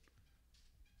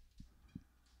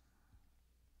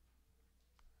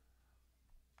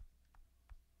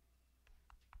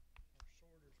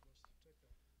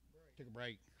 Took a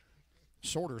break.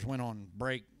 Sorters went on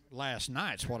break last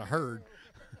night's what I heard.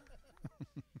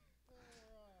 Hey,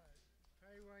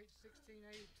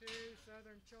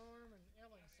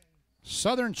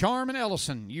 Southern Charm and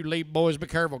Ellison. You leave, boys, be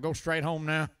careful. Go straight home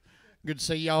now. Good to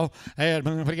see y'all. What are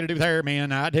you going to do there,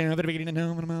 man? 811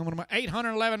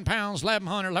 pounds,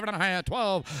 1,100, 11 and a half,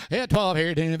 12. 12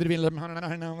 here. 1,100 and a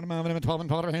half, 12 and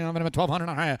 1,200 and a half, 1,200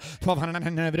 and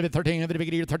a half, 13,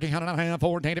 1,300 and a half,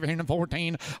 14,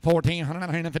 14, 1,400 and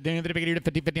a half, 50,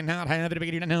 50 and a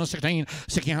half, 16,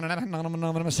 1,600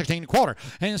 and a 16 quarter,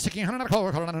 and 1,600 and a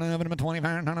quarter,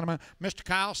 25, Mr.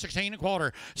 Kyle, 16 and a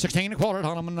quarter, 16 and a quarter,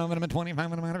 25,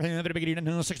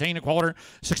 16 and a quarter,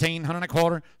 1,600 and a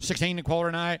quarter, 16 and a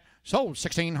quarter night, sold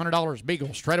 $1,600,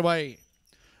 Beagle, straight away.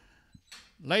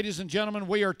 Ladies and gentlemen,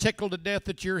 we are tickled to death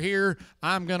that you're here.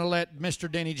 I'm going to let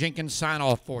Mr. Denny Jenkins sign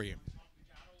off for you.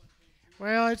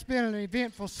 Well, it's been an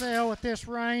eventful sale with this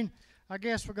rain. I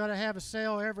guess we're going to have a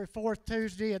sale every fourth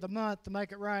Tuesday of the month to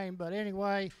make it rain. But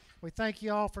anyway, we thank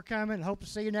you all for coming and hope to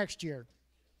see you next year.